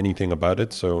haven't heard anything about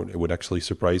it, so it would actually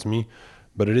surprise me.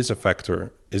 but it is a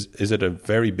factor. Is it a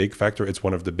very big factor? It's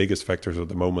one of the biggest factors at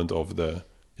the moment of the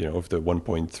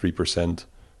 1.3%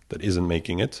 that isn't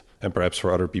making it, and perhaps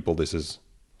for other people this is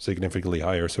significantly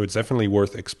higher. So it's definitely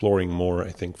worth exploring more,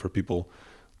 I think, for people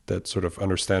that sort of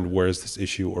understand where is this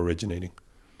issue originating.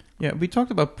 Yeah, we talked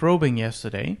about probing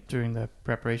yesterday during the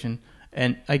preparation,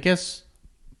 and I guess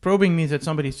probing means that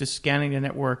somebody's just scanning the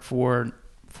network for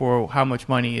how much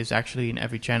money is actually in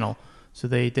every channel. So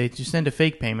they just send a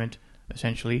fake payment,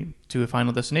 essentially, to a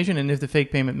final destination, and if the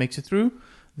fake payment makes it through,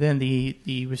 then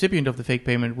the recipient of the fake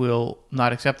payment will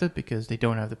not accept it because they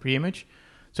don't have the pre-image.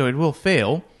 So it will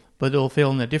fail, but it will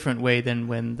fail in a different way than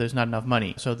when there's not enough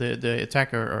money. So the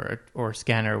attacker or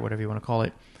scanner, whatever you want to call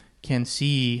it, can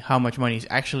see how much money is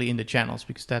actually in the channels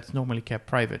because that's normally kept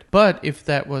private. But if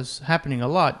that was happening a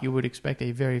lot, you would expect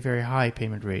a very, very high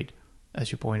payment rate,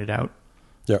 as you pointed out.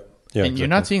 Yeah. And exactly. you're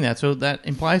not seeing that, so that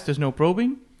implies there's no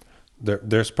probing?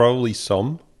 There's probably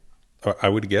some, I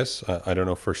would guess. I don't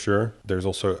know for sure. There's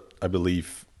also, I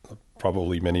believe,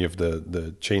 probably many of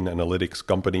the chain analytics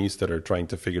companies that are trying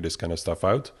to figure this kind of stuff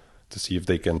out to see if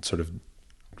they can sort of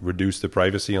reduce the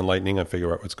privacy on Lightning and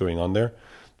figure out what's going on there.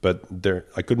 But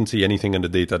I couldn't see anything in the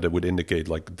data that would indicate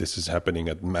like this is happening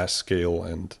at mass scale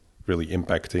and really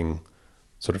impacting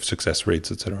sort of success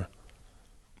rates, etc.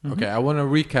 Okay, I want to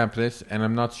recap this, and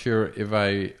I'm not sure if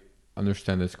I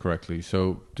understand this correctly.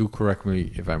 So do correct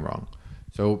me if I'm wrong.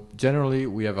 So generally,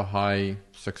 we have a high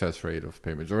success rate of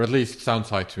payments, or at least sounds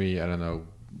high to me. I don't know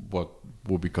what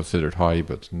would be considered high,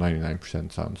 but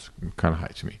 99% sounds kind of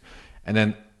high to me. And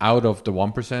then out of the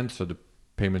 1%, so the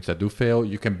payments that do fail,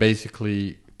 you can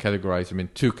basically categorize them in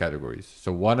two categories.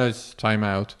 So one is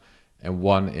timeout, and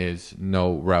one is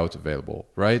no route available,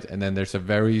 right? And then there's a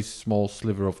very small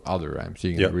sliver of other I'm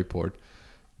seeing in the report.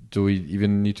 Do we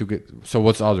even need to get... So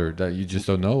what's other? That you just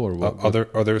don't know? Or what?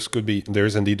 Others could be...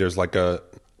 There's like a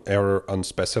error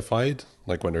unspecified,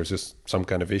 like when there's just some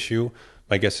kind of issue.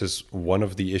 My guess is one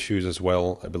of the issues as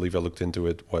well, I believe I looked into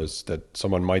it, was that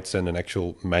someone might send an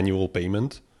actual manual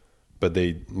payment, but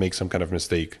they make some kind of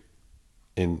mistake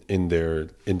in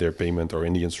their payment or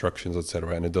in the instructions,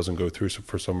 etc., and it doesn't go through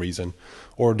for some reason,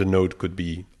 or the node could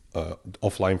be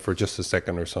offline for just a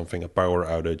second or something, a power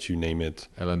outage, you name it,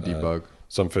 LND bug,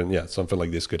 something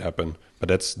like this could happen. But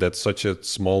that's such a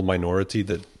small minority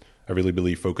that I really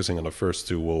believe focusing on the first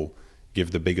two will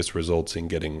give the biggest results in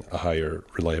getting a higher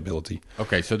reliability.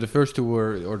 Okay, so the first two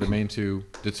or the main two,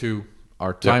 the two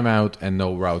are timeout and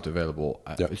no route available.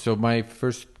 So my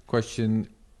first question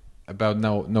about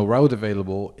no route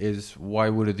available is, why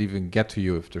would it even get to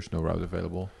you if there's no route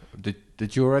available?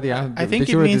 Did you already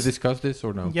discuss this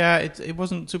or no? Yeah, it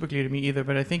wasn't super clear to me either,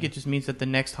 but I think it just means that the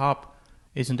next hop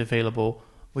isn't available,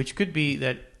 which could be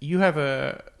that you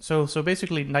have so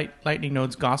basically Lightning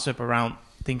nodes gossip around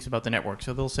things about the network.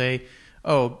 So they'll say,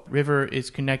 oh, River is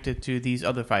connected to these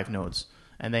other 5 nodes,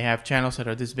 and they have channels that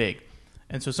are this big.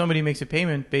 And so somebody makes a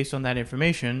payment based on that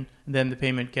information, and then the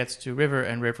payment gets to River,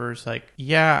 and River's like,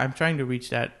 yeah, I'm trying to reach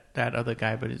that other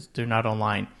guy, but they're not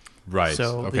online. Right.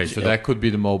 So so that could be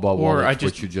the mobile wallet,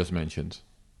 which you just mentioned,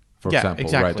 for example.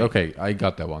 Exactly. Right. Okay, I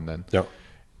got that one then. Yeah.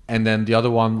 And then the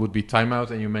other one would be timeout,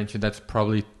 and you mentioned that's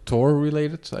probably Tor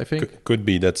related, I think? Could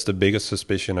be. That's the biggest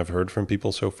suspicion I've heard from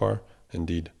people so far,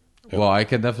 indeed. Yep. Well, I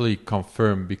can definitely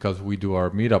confirm, because we do our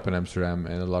meetup in Amsterdam,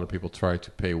 and a lot of people try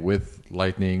to pay with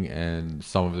Lightning, and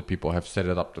some of the people have set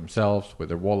it up themselves with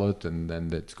their wallet, and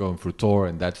then it's going through Tor,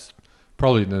 and that's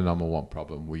probably the number one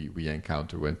problem we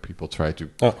encounter when people try to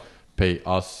pay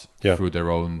us through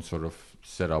their own sort of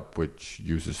setup, which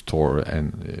uses Tor.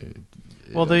 And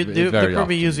well, they're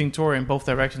probably using Tor in both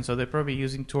directions, so they're probably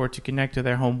using Tor to connect to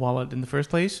their home wallet in the first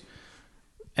place,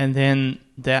 and then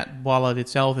that wallet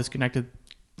itself is connected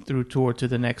through Tor to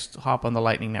the next hop on the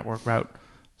Lightning Network route.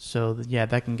 So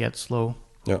that can get slow.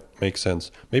 Yeah, makes sense.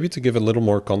 Maybe to give a little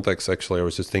more context, actually, I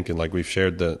was just thinking, like, we've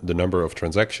shared the number of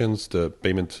transactions, the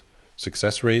payment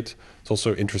success rate. It's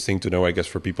also interesting to know, I guess,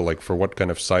 for people, like, for what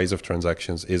kind of size of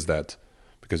transactions is that?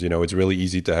 Because, it's really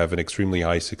easy to have an extremely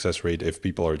high success rate if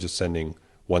people are just sending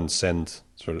 1 cent,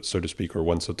 so to speak, or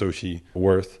 1 Satoshi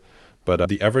worth. But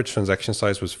the average transaction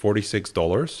size was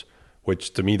 $46,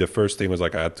 which to me, the first thing was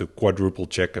like I had to quadruple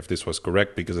check if this was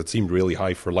correct, because it seemed really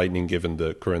high for Lightning given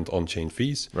the current on-chain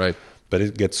fees. Right. But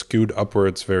it gets skewed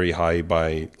upwards very high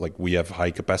by, like, we have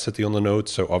high capacity on the node.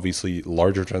 So obviously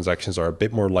larger transactions are a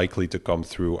bit more likely to come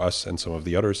through us and some of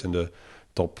the others in the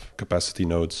top capacity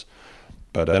nodes.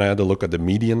 But then I had to look at the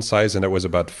median size, and that was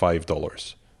about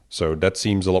 $5. So that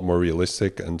seems a lot more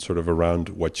realistic and sort of around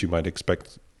what you might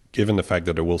expect, given the fact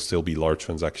that there will still be large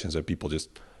transactions and people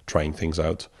just trying things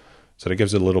out. So that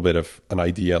gives a little bit of an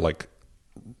idea, like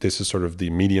this is sort of the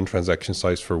median transaction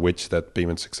size for which that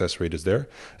payment success rate is there.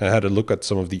 And I had a look at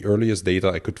some of the earliest data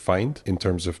I could find in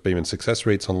terms of payment success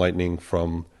rates on Lightning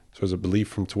from, so I believe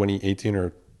from 2018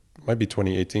 or might be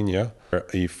 2018, yeah.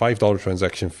 A $5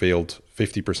 transaction failed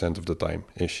 50% of the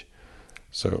time-ish.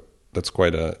 So that's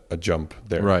quite a jump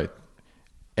there. Right.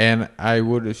 And I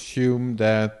would assume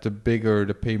that the bigger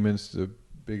the payments, the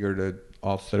bigger the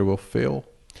odds that it will fail.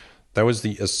 That was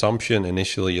the assumption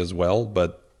initially as well,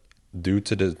 but due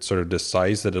to the sort of the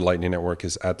size that the Lightning Network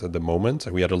is at the moment,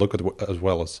 we had a look at as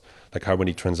well as like how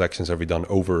many transactions have we done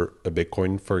over a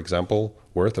Bitcoin, for example,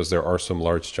 worth, as there are some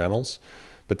large channels.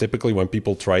 But typically when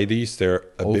people try these, they're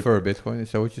over a Bitcoin,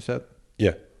 is that what you said?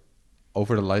 Yeah.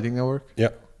 Over the Lightning Network? Yeah.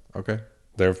 Okay.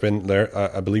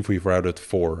 I believe we've routed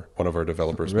 4, one of our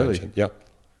developers really? mentioned. Yeah.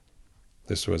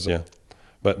 This was, yeah.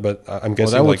 But I'm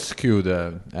guessing that would skew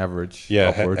the average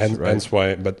upwards, right? Hence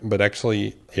why, but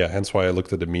actually, yeah, hence why I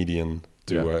looked at the median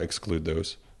to exclude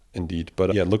those, indeed.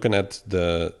 But yeah, looking at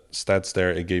the stats there,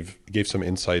 it gave some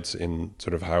insights in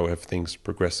sort of how have things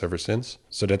progressed ever since.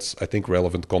 So that's, I think,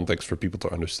 relevant context for people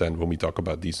to understand when we talk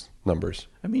about these numbers.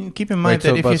 I mean, keep in mind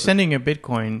that if you're sending a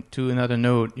Bitcoin to another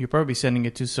node, you're probably sending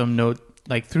it to some node,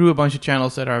 like through a bunch of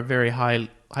channels that are very highly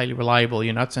reliable.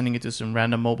 You're not sending it to some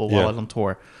random mobile wallet on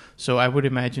Tor. So I would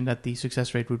imagine that the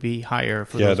success rate would be higher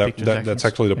for those big transactions. That's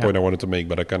actually the point I wanted to make,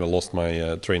 but I kind of lost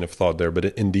my train of thought there. But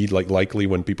indeed, like likely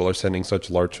when people are sending such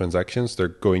large transactions, they're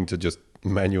going to just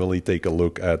manually take a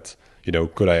look at,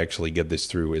 could I actually get this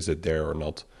through? Is it there or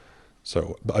not?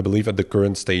 So I believe at the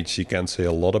current stage, you can't say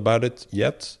a lot about it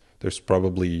yet. There's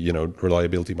probably,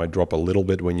 reliability might drop a little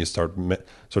bit when you start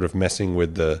sort of messing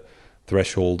with the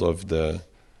threshold of the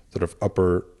sort of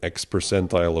upper X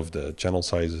percentile of the channel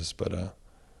sizes. But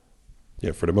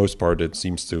yeah, for the most part, it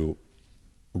seems to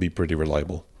be pretty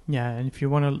reliable. Yeah, and if you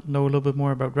want to know a little bit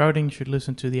more about routing, you should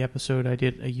listen to the episode I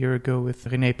did a year ago with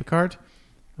René Picard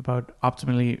about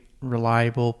optimally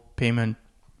reliable payment,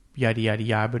 yada, yada,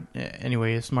 yada. But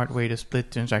anyway, a smart way to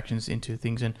split transactions into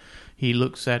things. And he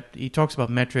talks about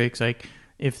metrics, like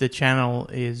if the channel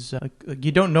is,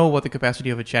 you don't know what the capacity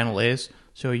of a channel is,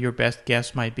 so your best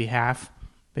guess might be half.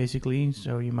 Basically,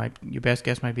 so your best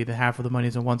guess might be that half of the money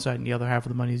is on one side and the other half of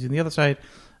the money is on the other side,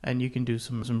 and you can do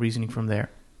some reasoning from there.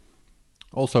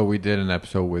 Also, we did an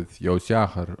episode with Joost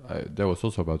Jager. That was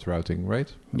also about routing,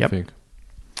 right? Yep. I think.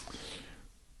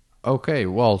 Okay,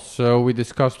 well, so we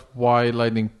discussed why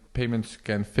Lightning payments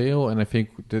can fail, and I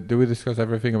think, did we discuss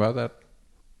everything about that?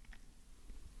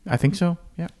 I think so,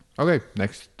 yeah. Okay,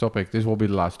 next topic. This will be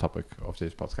the last topic of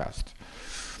this podcast.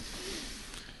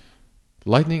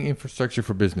 Lightning infrastructure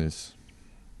for business.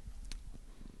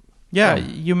 Yeah,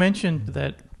 you mentioned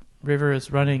that River is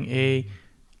running a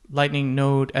Lightning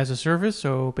node as a service.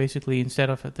 So basically, instead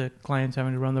of the clients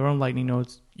having to run their own Lightning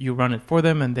nodes, you run it for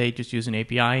them and they just use an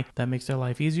API. That makes their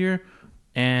life easier.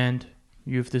 And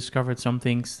you've discovered some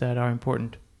things that are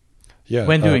important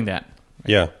when doing that. Right?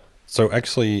 Yeah. So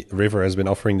actually, River has been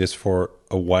offering this for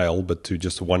a while, but to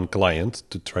just one client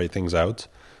to try things out,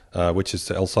 which is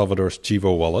the El Salvador's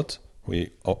Chivo wallet.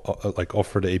 We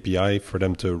offer the API for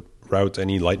them to route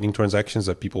any Lightning transactions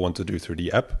that people want to do through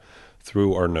the app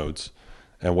through our nodes.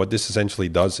 And what this essentially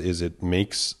does is it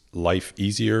makes life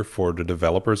easier for the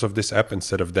developers of this app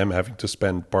instead of them having to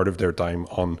spend part of their time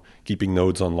on keeping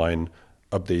nodes online,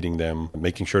 updating them,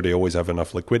 making sure they always have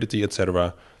enough liquidity,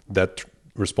 etc. That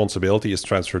responsibility is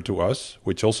transferred to us,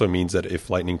 which also means that if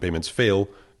Lightning payments fail,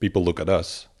 people look at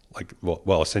us.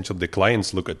 Essentially the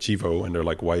clients look at Chivo and they're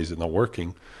like, why is it not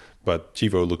working? But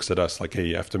Chivo looks at us like, hey,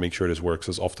 you have to make sure this works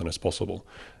as often as possible.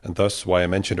 And thus, why I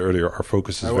mentioned earlier, our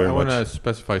focus is very much... I want to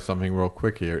specify something real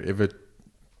quick here. If a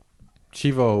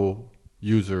Chivo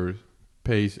user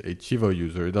pays a Chivo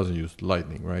user, it doesn't use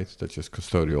Lightning, right? That's just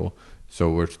custodial.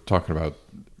 So we're talking about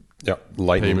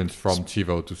Lightning payments from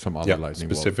Chivo to some other Lightning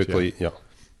specifically, wallet.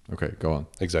 Okay, go on.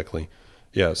 Exactly.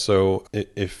 Yeah, so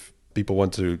if people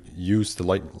want to use the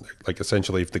Lightning,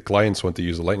 essentially if the clients want to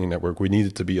use the Lightning Network, we need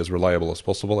it to be as reliable as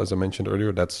possible, as I mentioned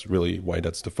earlier. That's really why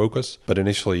that's the focus. But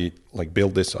initially,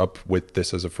 build this up with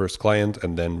this as a first client,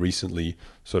 and then recently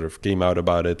sort of came out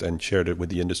about it and shared it with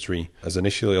the industry. As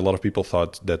initially, a lot of people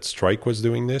thought that Strike was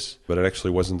doing this, but it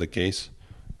actually wasn't the case.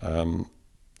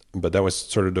 But that was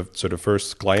sort of the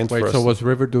first client for us. So was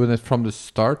River doing it from the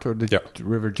start, or did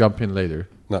River jump in later?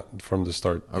 No, from the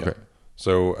start. Okay. Yeah.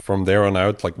 So from there on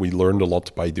out, we learned a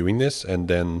lot by doing this and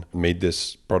then made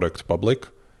this product public,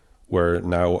 where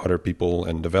now other people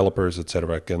and developers,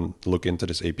 etc., can look into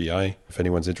this API. If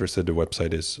anyone's interested, the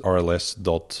website is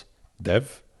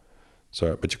rls.dev.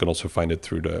 But you can also find it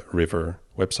through the River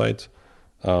website.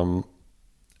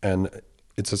 And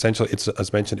it's essentially, it's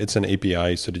as mentioned, it's an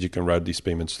API so that you can route these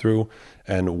payments through.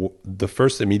 And the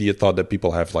first immediate thought that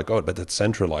people have, like, oh, but that's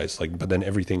centralized, like, but then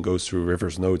everything goes through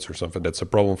River's nodes or something. That's a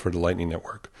problem for the Lightning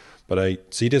Network. But I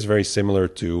see this very similar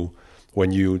to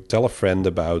when you tell a friend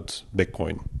about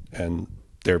Bitcoin and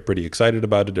they're pretty excited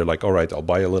about it. They're like, all right, I'll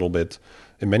buy a little bit.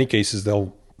 In many cases,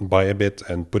 they'll buy a bit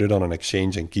and put it on an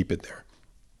exchange and keep it there.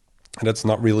 And that's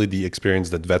not really the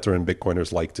experience that veteran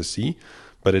Bitcoiners like to see,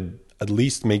 but it at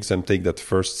least makes them take that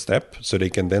first step so they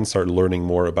can then start learning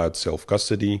more about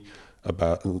self-custody,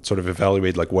 about sort of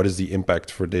evaluate like what is the impact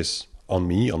for this on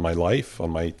me, on my life, on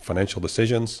my financial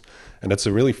decisions. And that's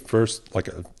a really first, like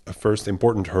a first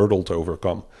important hurdle to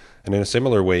overcome. And in a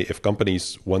similar way, if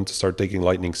companies want to start taking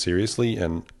Lightning seriously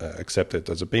and accept it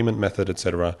as a payment method,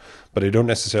 etc., but they don't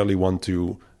necessarily want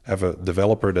to have a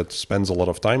developer that spends a lot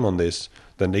of time on this,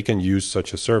 then they can use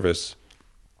such a service.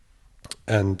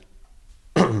 And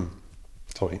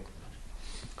sorry.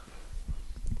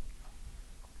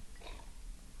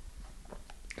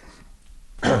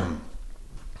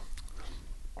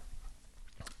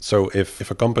 So if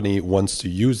a company wants to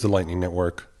use the Lightning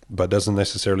Network but doesn't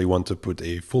necessarily want to put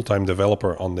a full-time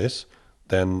developer on this,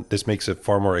 then this makes it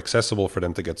far more accessible for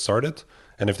them to get started.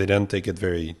 And if they then take it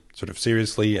very sort of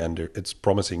seriously and it's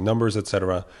promising numbers,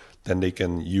 etc., then they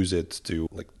can use it to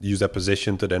like use that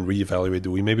position to then reevaluate,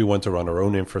 do we maybe want to run our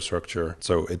own infrastructure?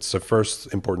 So it's a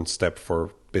first important step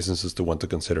for businesses to want to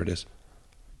consider this.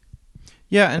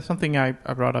 Yeah, and something I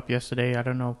brought up yesterday, I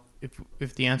don't know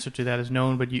if the answer to that is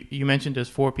known, but you mentioned there's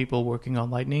 4 people working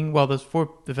on Lightning. Well, there's 4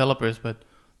 developers, but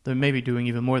they may be doing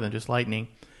even more than just Lightning.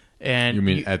 And You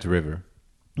mean at River?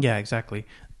 Yeah, exactly.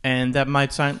 And that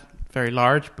might sound very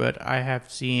large, but I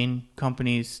have seen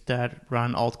companies that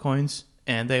run altcoins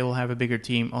and they will have a bigger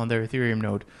team on their Ethereum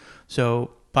node.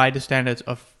 So by the standards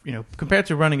of, compared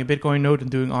to running a Bitcoin node and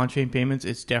doing on-chain payments,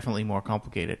 it's definitely more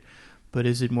complicated. But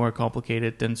is it more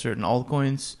complicated than certain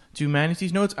altcoins to manage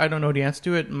these nodes? I don't know the answer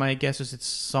to it. My guess is it's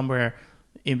somewhere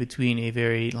in between a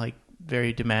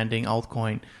very demanding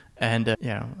altcoin and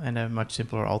a much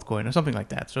simpler altcoin or something like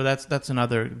that. So that's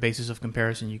another basis of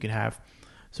comparison you can have.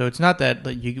 So it's not that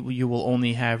you will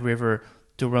only have River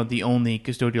to run the only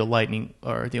custodial Lightning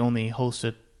or the only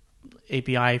hosted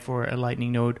API for a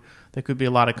Lightning node. There could be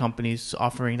a lot of companies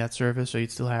offering that service, so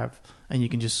you'd still have, and you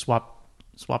can just swap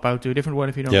out to a different one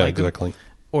if you don't like exactly. them.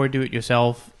 Or do it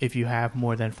yourself if you have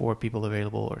more than 4 people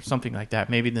available or something like that.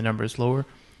 Maybe the number is lower.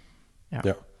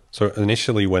 Yeah. So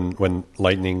initially when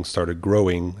Lightning started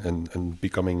growing and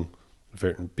becoming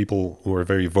people who were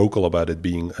very vocal about it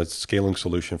being a scaling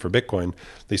solution for Bitcoin,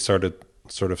 they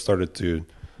started to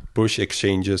push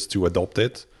exchanges to adopt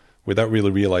it without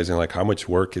really realizing like how much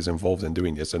work is involved in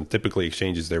doing this. And typically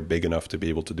exchanges, they're big enough to be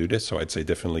able to do this. So I'd say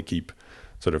definitely keep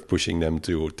sort of pushing them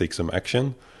to take some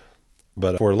action.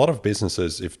 But for a lot of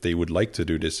businesses, if they would like to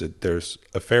do this, there's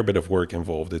a fair bit of work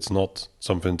involved. It's not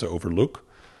something to overlook.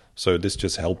 So this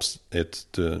just helps it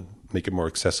to make it more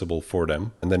accessible for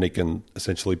them. And then they can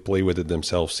essentially play with it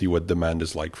themselves, see what demand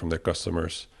is like from their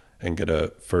customers and get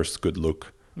a first good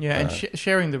look. Yeah, and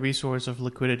sharing the resource of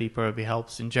liquidity probably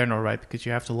helps in general, right? Because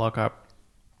you have to lock up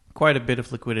quite a bit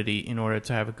of liquidity in order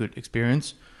to have a good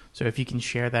experience. So if you can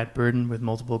share that burden with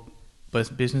multiple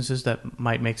businesses, that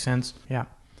might make sense. Yeah.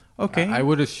 Okay. I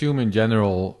would assume in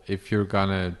general, if you're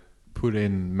gonna put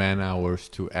in man hours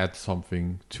to add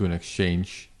something to an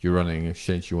exchange, you're running an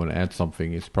exchange, you want to add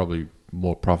something, it's probably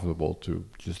more profitable to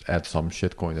just add some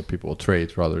shitcoin that people will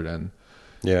trade rather than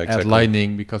add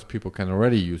Lightning, because people can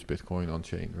already use Bitcoin on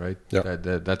chain, right? Yeah.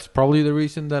 That's probably the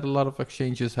reason that a lot of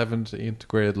exchanges haven't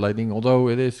integrated Lightning, although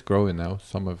it is growing now.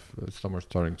 Some are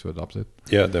starting to adopt it.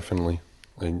 Yeah, definitely.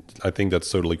 And I think that's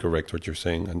totally correct what you're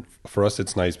saying. And for us,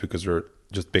 it's nice because we're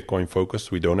just Bitcoin focused.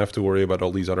 We don't have to worry about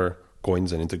all these other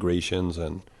coins and integrations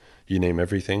and you name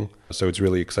everything. So it's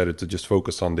really excited to just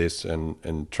focus on this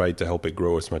and try to help it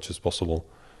grow as much as possible.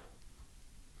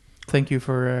 Thank you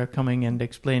for coming and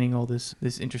explaining all this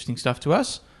interesting stuff to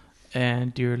us.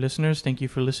 And dear listeners, thank you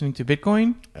for listening to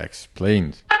Bitcoin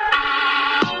Explained.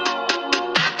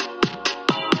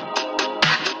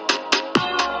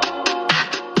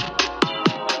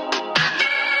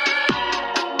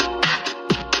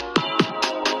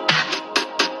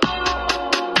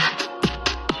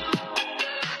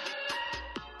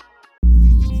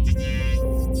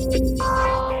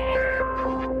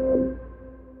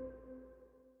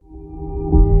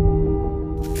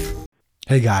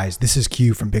 Hey guys, this is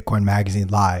Q from Bitcoin Magazine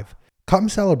Live. Come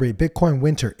celebrate Bitcoin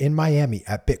Winter in Miami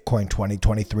at Bitcoin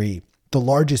 2023. The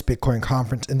largest Bitcoin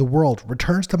conference in the world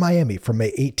returns to Miami from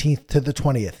May 18th to the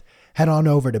 20th. Head on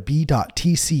over to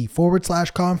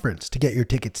b.tc/conference to get your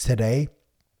tickets today.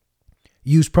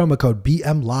 Use promo code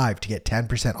BMLive to get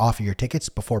 10% off of your tickets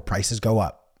before prices go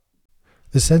up.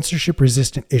 The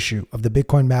censorship-resistant issue of the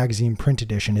Bitcoin Magazine print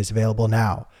edition is available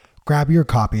now. Grab your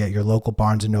copy at your local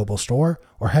Barnes & Noble store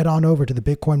or head on over to the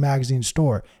Bitcoin Magazine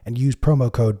store and use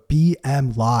promo code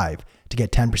BMLive to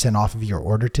get 10% off of your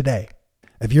order today.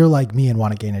 If you're like me and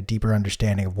want to gain a deeper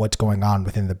understanding of what's going on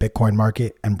within the Bitcoin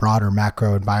market and broader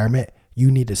macro environment,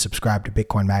 you need to subscribe to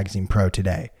Bitcoin Magazine Pro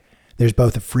today. There's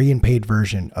both a free and paid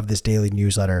version of this daily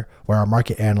newsletter where our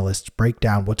market analysts break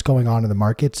down what's going on in the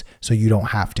markets so you don't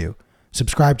have to.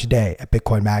 Subscribe today at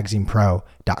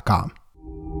bitcoinmagazinepro.com.